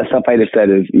 All that stuff I just said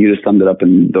you just summed it up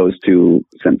in those two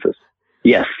sentences.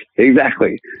 Yes,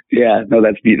 exactly. Yeah, no,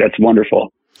 that's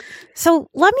wonderful. So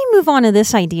let me move on to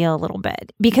this idea a little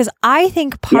bit, because I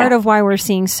think part of why we're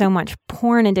seeing so much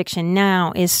porn addiction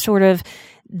now is sort of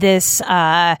this,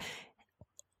 how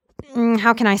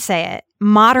can I say it?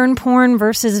 Modern porn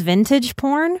versus vintage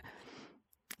porn.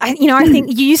 I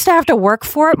think you used to have to work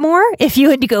for it more if you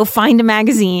had to go find a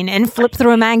magazine and flip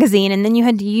through a magazine, and then you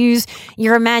had to use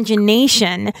your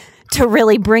imagination to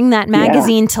really bring that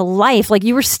magazine to life. Like,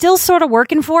 you were still sort of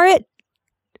working for it.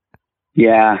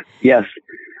 Yeah. Yes.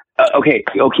 Okay.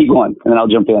 Keep going, and then I'll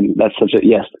jump in. That's such a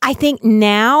yes. I think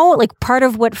now, part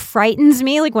of what frightens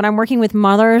me, when I'm working with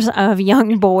mothers of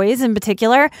young boys in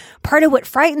particular, part of what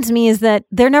frightens me is that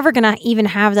they're never going to even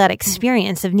have that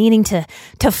experience of needing to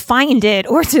find it,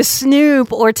 or to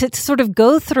snoop, or to sort of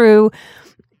go through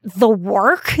the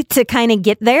work to kind of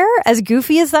get there, as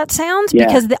goofy as that sounds,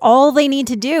 because all they need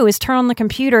to do is turn on the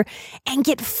computer and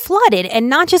get flooded, and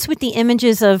not just with the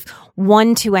images of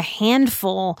one to a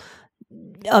handful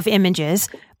of images,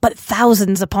 but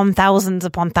thousands upon thousands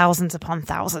upon thousands upon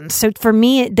thousands. So for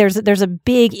me, there's a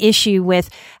big issue with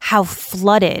how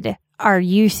flooded our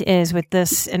youth is with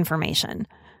this information.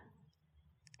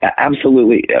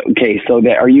 Absolutely. Okay, so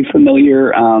are you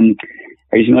familiar? Are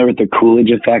you familiar with the Coolidge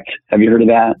effect? Have you heard of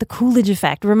that? The Coolidge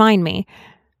effect. Remind me.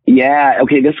 Yeah.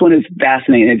 Okay. This one is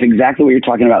fascinating. It's exactly what you're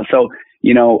talking about. So,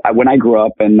 when I grew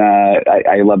up, and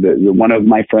I loved it. One of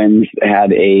my friends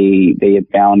they had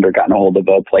found or gotten a hold of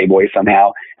a Playboy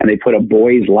somehow, and they put a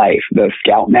Boy's Life, the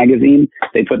Scout magazine.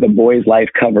 They put the Boy's Life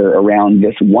cover around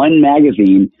this one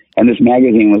magazine, and this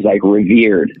magazine was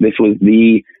revered. This was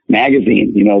the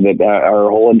magazine, that our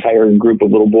whole entire group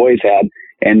of little boys had.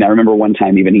 And I remember one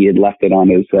time even he had left it on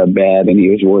his bed, and he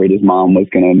was worried his mom was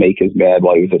going to make his bed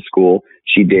while he was at school.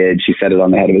 She did. She set it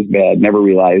on the head of his bed. Never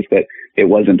realized that it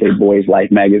wasn't a Boy's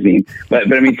Life magazine.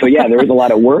 But I mean, so yeah, there was a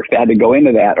lot of work that had to go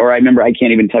into that. Or I remember, I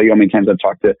can't even tell you how many times I've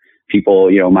talked to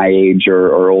people, my age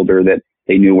or older, that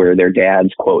they knew where their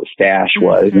dad's quote stash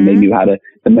was, and they knew how to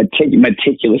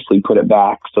meticulously put it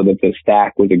back so that the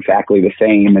stack was exactly the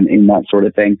same and that sort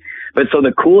of thing. But so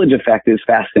the Coolidge effect is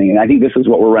fascinating. I think this is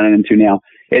what we're running into now.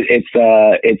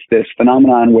 It's this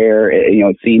phenomenon where,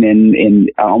 it's seen in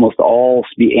almost all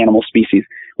animal species,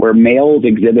 where males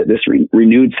exhibit this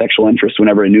renewed sexual interest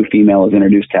whenever a new female is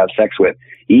introduced to have sex with,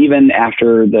 even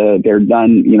after they're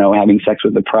done, having sex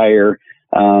with the prior.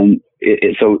 So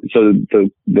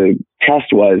the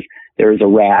test was, there was a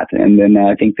rat, and then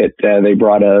I think that they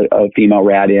brought a female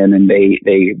rat in, and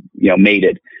they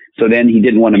mated. So then he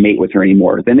didn't want to mate with her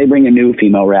anymore. Then they bring a new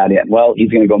female rat in. Well, he's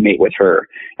going to go mate with her.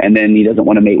 And then he doesn't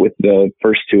want to mate with the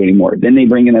first two anymore. Then they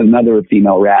bring in another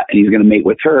female rat, and he's going to mate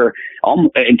with her,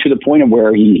 and to the point of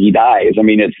where he dies. I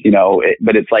mean, it's,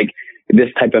 but it's like this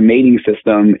type of mating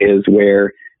system is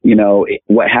where,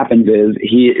 what happens is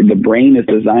the brain is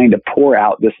designed to pour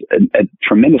out a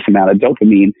tremendous amount of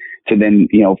dopamine to then,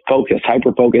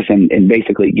 hyper focus and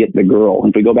basically get the girl.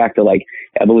 If we go back to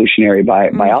evolutionary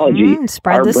biology,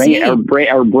 Spread the seed. our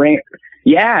brain,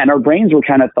 and our brains were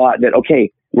kind of thought that,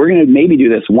 okay, we're going to maybe do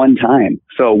this one time.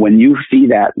 So when you see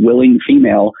that willing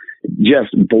female, just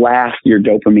blast your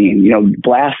dopamine,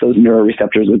 blast those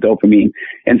neuroreceptors with dopamine.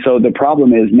 And so the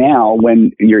problem is now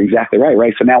when you're exactly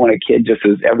right? So now when a kid just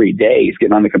is every day, he's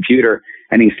getting on the computer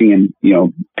and he's seeing,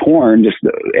 porn just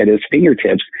at his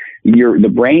fingertips,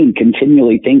 the brain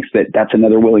continually thinks that that's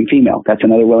another willing female. That's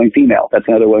another willing female. That's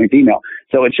another willing female.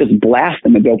 So it's just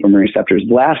blasting the dopamine receptors,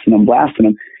 blasting them.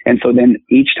 And so then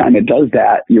each time it does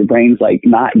that, your brain's like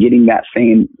not getting that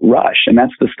same rush. And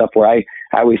that's the stuff where I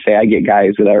always say I get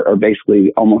guys that are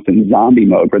basically almost in zombie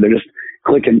mode, where they're just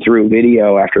clicking through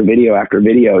video after video after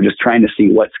video, just trying to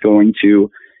see what's going to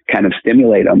kind of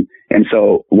stimulate them. And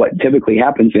so what typically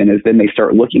happens then is then they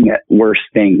start looking at worse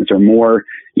things or more,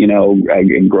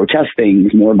 grotesque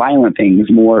things, more violent things,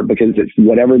 more, because it's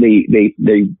whatever they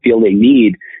feel they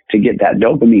need to get that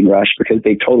dopamine rush, because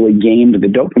they totally gamed the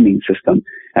dopamine system.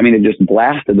 I mean, it just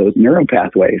blasted those neural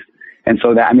pathways. And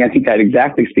so that, I think that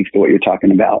exactly speaks to what you're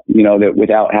talking about, that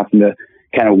without having to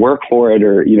kind of work for it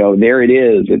or, there it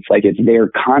is. It's like it's there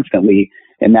constantly.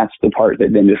 And that's the part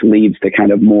that then just leads to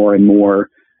kind of more and more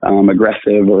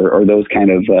aggressive or those kind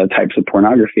of types of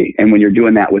pornography. And when you're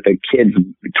doing that with a kid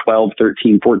 12,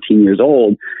 13, 14 years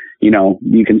old,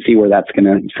 you can see where that's going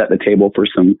to set the table for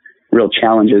some real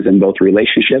challenges in both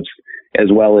relationships as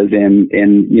well as in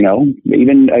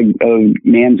even a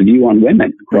man's view on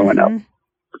women growing up.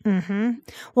 Mm-hmm.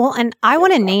 Well, and I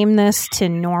want to name this to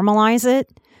normalize it,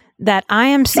 that I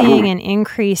am seeing an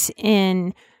increase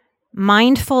in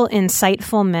mindful,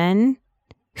 insightful men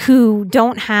who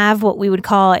don't have what we would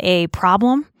call a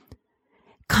problem,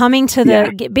 coming to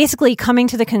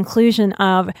the conclusion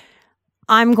of,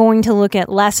 I'm going to look at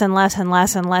less and less and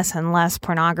less and less and less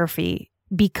pornography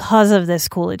because of this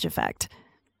Coolidge effect.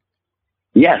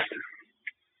 Yes.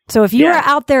 So if you are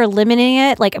out there limiting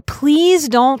it, please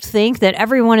don't think that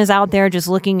everyone is out there just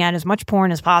looking at as much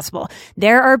porn as possible.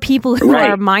 There are people who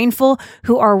are mindful,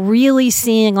 who are really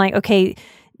seeing okay,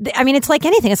 it's like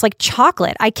anything. It's like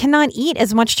chocolate. I cannot eat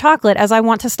as much chocolate as I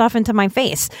want to stuff into my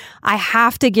face. I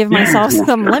have to give myself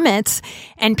some limits.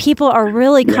 And people are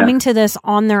really coming to this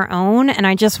on their own. And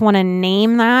I just want to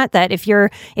name that if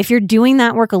you're doing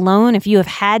that work alone, if you have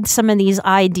had some of these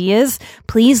ideas,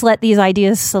 please let these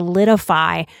ideas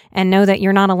solidify and know that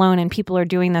you're not alone. And people are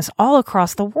doing this all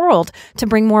across the world to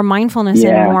bring more mindfulness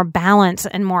and more balance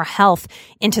and more health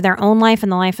into their own life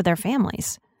and the life of their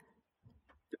families.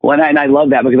 Well, and I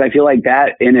love that, because I feel like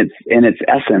that in its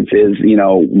essence is,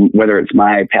 whether it's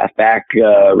my Path Back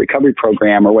recovery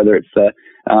program or whether it's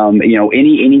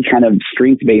any kind of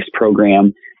strength-based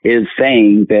program, is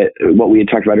saying that what we had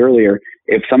talked about earlier,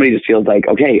 if somebody just feels like,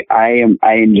 okay, I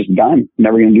am just done,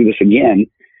 never going to do this again.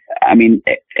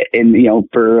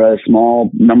 For a small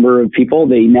number of people,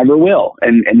 they never will.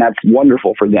 And that's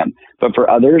wonderful for them. But for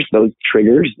others, those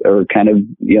triggers are kind of,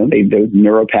 those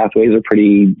neural pathways are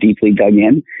pretty deeply dug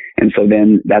in. And so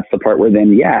then that's the part where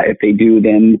then, if they do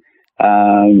then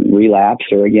relapse,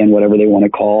 or again, whatever they want to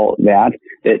call that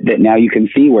now you can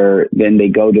see where then they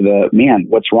go to the, man,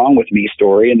 what's wrong with me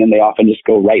story. And then they often just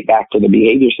go right back to the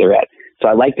behaviors they're at. So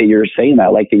I like that you're saying that. I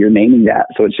like that you're naming that.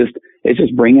 So it's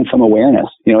just bringing some awareness.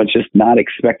 It's just not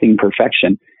expecting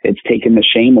perfection. It's taking the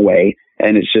shame away,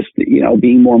 and it's just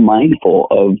being more mindful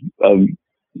of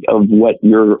what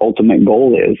your ultimate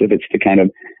goal is. If it's to kind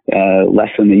of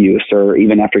lessen the use, or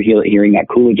even after hearing that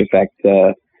Coolidge effect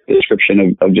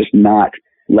description of just not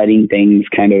letting things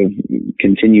kind of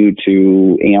continue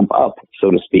to amp up, so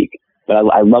to speak. But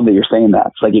I love that you're saying that.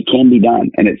 It's like it can be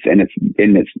done, and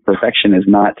its perfection is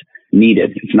not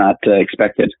needed. It's not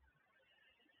expected.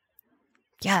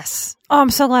 Yes. Oh, I'm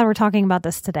so glad we're talking about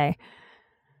this today.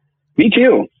 Me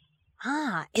too.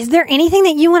 Is there anything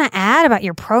that you want to add about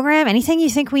your program? Anything you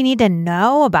think we need to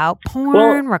know about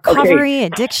porn, recovery,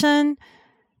 addiction?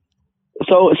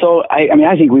 So I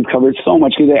think we've covered so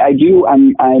much, because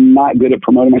I'm not good at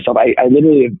promoting myself. I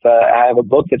literally I have a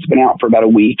book that's been out for about a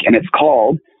week, and it's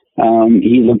called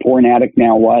He's a Porn Addict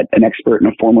Now What? An Expert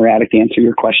and a Former Addict Answer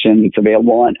Your Questions. It's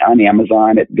available on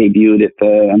Amazon. It debuted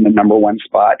on the #1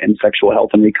 spot in sexual health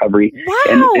and recovery.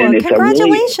 Wow! And it's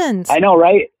congratulations! I know,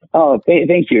 right? Oh,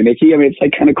 thank you, Nikki. It's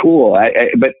like kind of cool.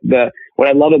 But what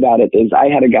I love about it is I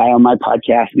had a guy on my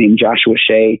podcast named Joshua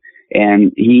Shea,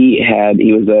 and he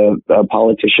was a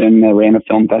politician, ran a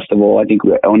film festival. I think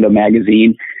owned a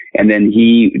magazine. And then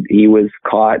he was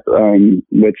caught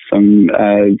with some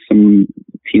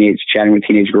chatting with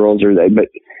teenage girls,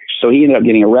 so he ended up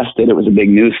getting arrested. It was a big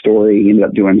news story. He ended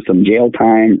up doing some jail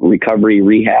time, recovery,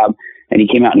 rehab, and he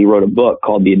came out and he wrote a book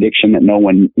called The Addiction That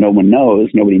Nobody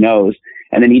Knows.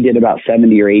 And then he did about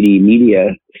 70 or 80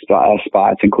 media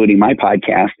spots, including my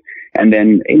podcast. And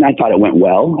I thought it went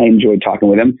well. I enjoyed talking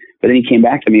with him. But then he came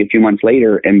back to me a few months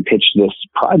later and pitched this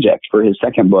project for his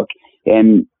second book.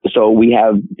 And so we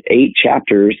have 8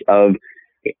 chapters of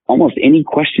almost any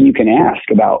question you can ask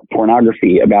about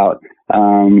pornography, about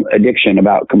addiction,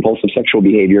 about compulsive sexual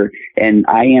behavior. And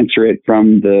I answer it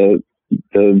from the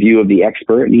view of the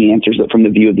expert, and he answers it from the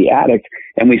view of the addict.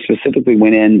 And we specifically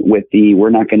went in with we're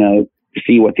not going to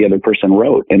see what the other person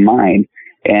wrote in mind.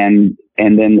 And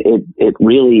then it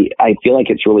really, I feel like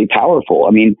it's really powerful.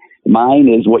 I mean, mine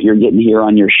is what you're getting here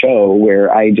on your show,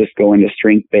 where I just go into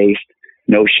strength-based,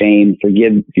 no shame,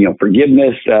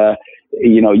 forgiveness.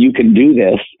 You can do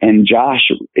this. And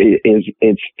Josh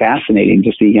it's fascinating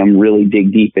to see him really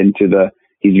dig deep into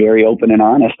he's very open and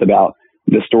honest about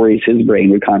the stories his brain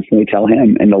would constantly tell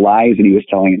him, and the lies that he was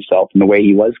telling himself, and the way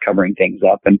he was covering things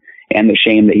up, and the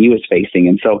shame that he was facing.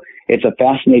 And so it's a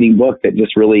fascinating book that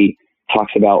just really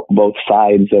talks about both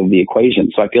sides of the equation.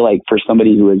 So I feel like for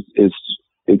somebody who is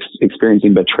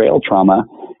experiencing betrayal trauma,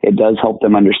 it does help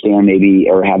them understand maybe,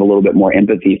 or have a little bit more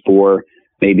empathy for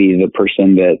maybe the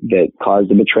person that caused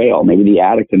the betrayal, maybe the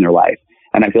addict in their life.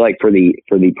 And I feel like for the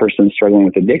person struggling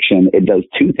with addiction, it does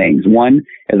 2 things. One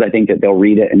is I think that they'll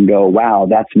read it and go, wow,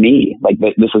 that's me. Like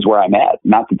this is where I'm at.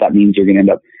 Not that means you're going to end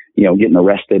up, getting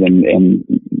arrested and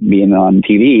being on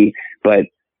TV, but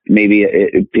maybe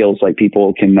it feels like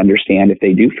people can understand if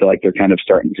they do feel like they're kind of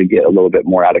starting to get a little bit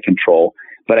more out of control.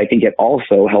 But I think it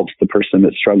also helps the person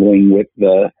that's struggling with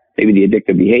maybe the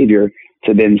addictive behavior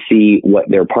to then see what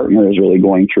their partner is really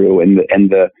going through, and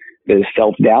the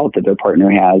self-doubt that their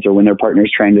partner has, or when their partner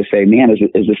is trying to say, man, is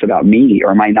this about me,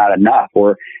 or am I not enough,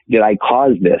 or did I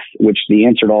cause this? Which the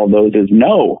answer to all of those is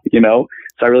no, So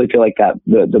I really feel like that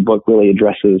the book really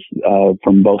addresses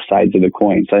from both sides of the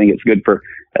coin. So I think it's good for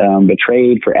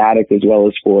betrayed, for addict, as well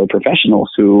as for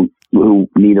professionals who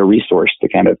need a resource to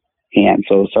kind of hand.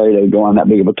 So sorry to go on that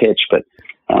big of a pitch, but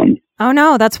oh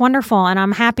no, that's wonderful. And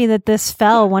I'm happy that this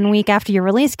fell 1 week after your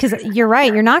release, because you're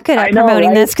right. You're not good at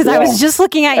promoting this, because I was just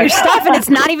looking at your stuff and it's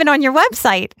not even on your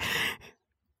website.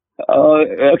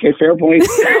 Okay, fair point.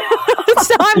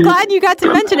 So I'm glad you got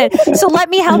to mention it. So let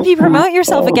me help you promote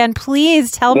yourself again. Please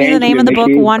tell me the name of the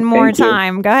book one more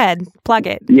time. Go ahead, plug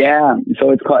it. Yeah, so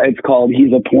it's called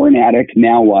He's a Porn Addict,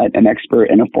 Now What? An Expert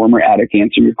and a Former Addict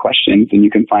Answer Your Questions. And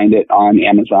you can find it on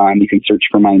Amazon. You can search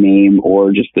for my name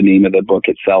or just the name of the book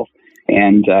itself.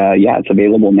 And it's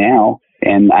available now.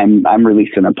 And I'm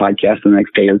releasing a podcast the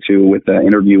next day or 2 with an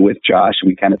interview with Josh. And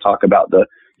we kind of talk about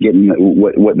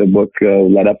what the book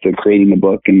led up to creating the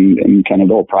book, and kind of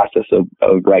the whole process of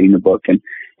writing the book.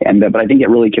 But I think it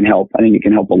really can help. I think it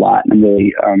can help a lot. And I'm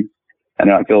really, I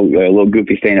know I feel a little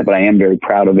goofy saying it, but I am very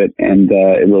proud of it, and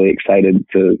really excited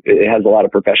it has a lot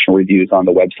of professional reviews on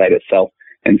the website itself.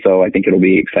 And so I think it'll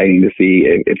be exciting to see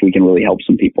if we can really help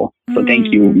some people. So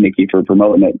thank you, Nikki, for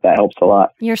promoting it. That helps a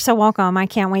lot. You're so welcome. I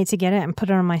can't wait to get it and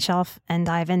put it on my shelf and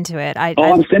dive into it.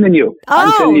 I'm sending you.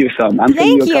 I'm sending you some. I'm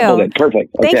sending you a couple of it.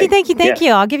 Perfect. Okay. Thank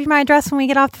you. I'll give you my address when we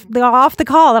get off the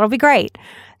call. That'll be great.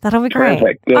 That'll be great.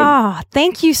 Perfect. Good. Oh,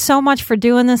 thank you so much for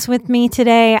doing this with me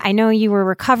today. I know you were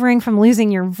recovering from losing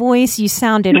your voice. You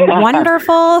sounded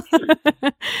wonderful.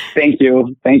 Thank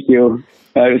you.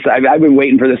 I've been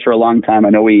waiting for this for a long time. I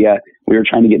know we were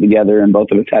trying to get together, and both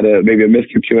of us had maybe a miss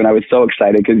or two, and I was so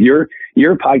excited because your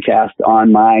podcast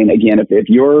on mine, again, if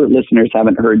your listeners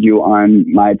haven't heard you on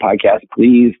my podcast,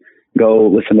 please go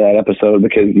listen to that episode,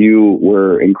 because you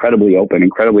were incredibly open,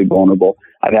 incredibly vulnerable.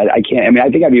 I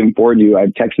think I've even forwarded you.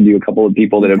 I've texted you a couple of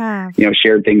people that have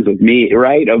shared things with me,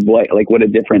 right? Of like what a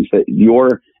difference that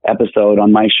your episode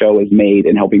on my show has made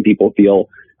in helping people feel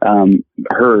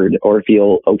heard, or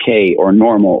feel okay, or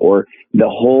normal, or the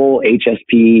whole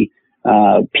HSP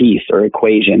piece or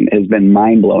equation has been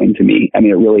mind blowing to me. I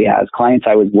mean, it really has. Clients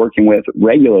I was working with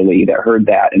regularly that heard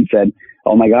that and said,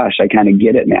 oh my gosh, I kind of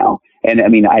get it now. And I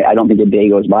mean, I don't think a day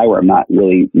goes by where I'm not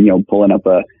really, pulling up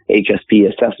a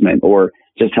HSP assessment, or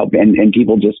just help. And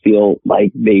people just feel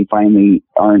like they finally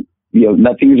aren't,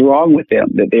 nothing's wrong with them,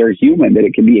 that they're human, that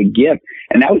it can be a gift.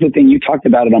 And that was the thing you talked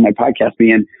about it on my podcast,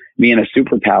 being a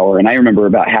superpower. And I remember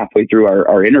about halfway through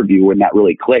our interview when that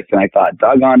really clicked, and I thought,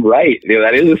 doggone right,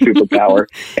 that is a superpower.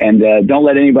 And don't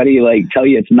let anybody tell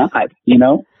you it's not,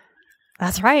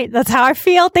 That's right. That's how I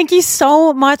feel. Thank you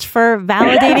so much for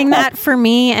validating that for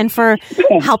me, and for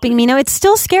helping me know it's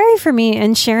still scary for me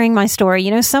in sharing my story.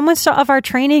 So much of our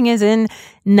training is in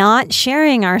not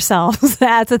sharing ourselves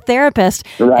as a therapist.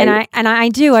 Right. And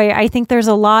I think there's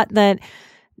a lot that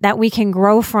that we can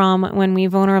grow from when we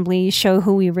vulnerably show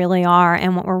who we really are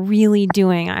and what we're really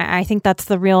doing. I think that's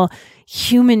the real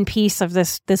human piece of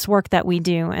this work that we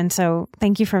do. And so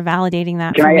thank you for validating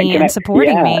that for me and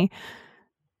supporting me.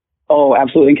 Oh,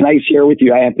 absolutely. Can I share with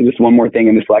you? I have to just one more thing,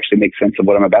 and this will actually make sense of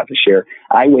what I'm about to share.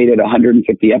 I waited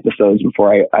 150 episodes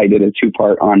before I did a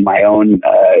 2-part on my own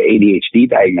ADHD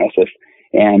diagnosis.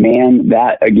 And man,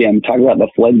 that again, talk about the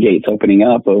floodgates opening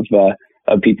up of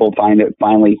people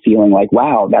finally feeling like,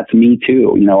 wow, that's me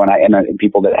too. And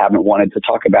people that haven't wanted to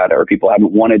talk about it, or people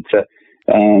haven't wanted to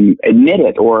admit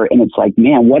it, and it's like,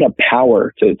 man, what a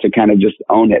power to kind of just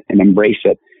own it and embrace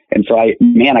it. And so I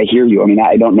hear you. I mean,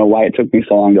 I don't know why it took me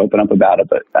so long to open up about it,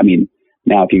 but I mean,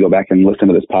 now if you go back and listen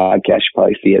to this podcast, you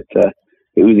probably see it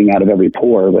oozing out of every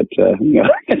pore. But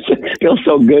it feels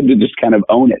so good to just kind of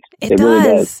own it. It does. Really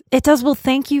does. It does. Well,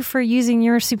 thank you for using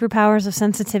your superpowers of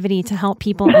sensitivity to help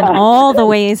people in all the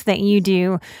ways that you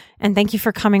do. And thank you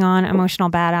for coming on Emotional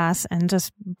Badass and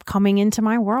just coming into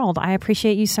my world. I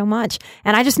appreciate you so much.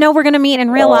 And I just know we're going to meet in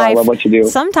real life I love what you do.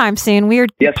 Sometime soon. We're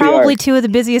probably two of the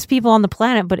busiest people on the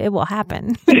planet, but it will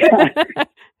happen. It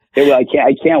will. I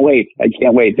can't wait. I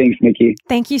can't wait. Thanks, Nikki.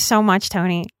 Thank you so much,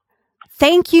 Tony.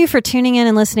 Thank you for tuning in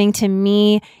and listening to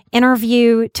me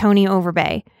interview Tony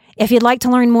Overbay. If you'd like to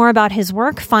learn more about his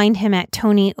work, find him at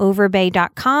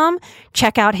tonyoverbay.com.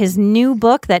 Check out his new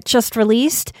book that just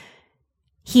released,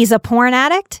 He's a Porn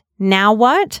Addict, Now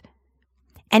What?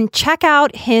 And check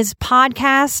out his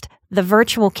podcast, The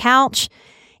Virtual Couch.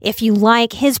 If you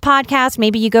like his podcast,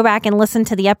 maybe you go back and listen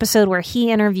to the episode where he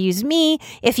interviews me.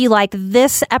 If you like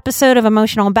this episode of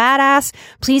Emotional Badass,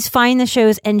 please find the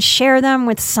shows and share them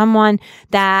with someone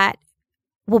that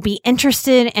will be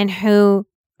interested and who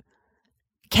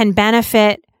can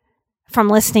benefit from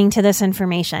listening to this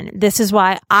information. This is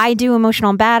why I do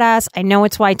Emotional Badass. I know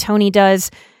it's why Tony does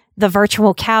The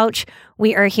Virtual Couch.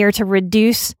 We are here to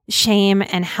reduce shame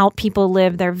and help people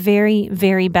live their very,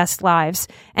 very best lives.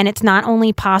 And it's not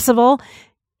only possible,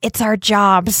 it's our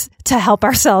jobs to help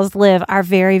ourselves live our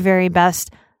very, very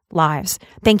best lives.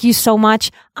 Thank you so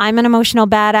much. I'm an emotional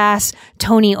badass.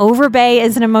 Tony Overbay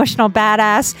is an emotional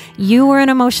badass. You are an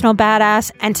emotional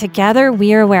badass. And together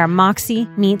we are where Moxie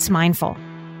meets mindful.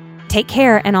 Take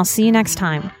care, and I'll see you next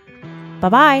time.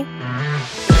 Bye-bye.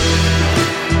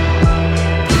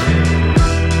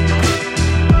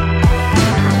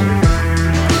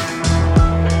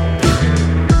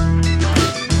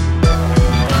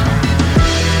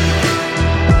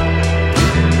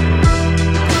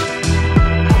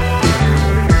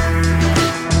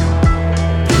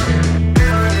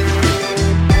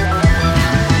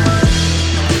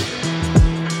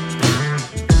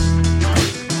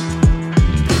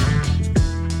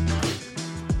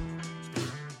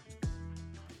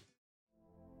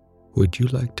 Would you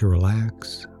like to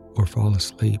relax or fall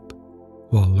asleep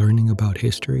while learning about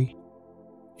history?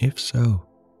 If so,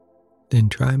 then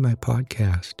try my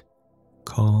podcast,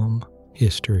 Calm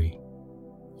History.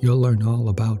 You'll learn all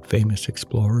about famous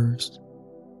explorers,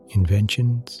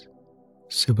 inventions,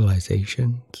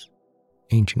 civilizations,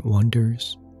 ancient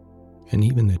wonders, and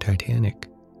even the Titanic.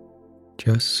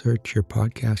 Just search your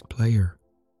podcast player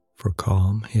for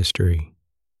Calm History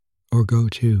or go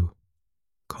to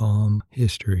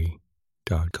calmhistory.com.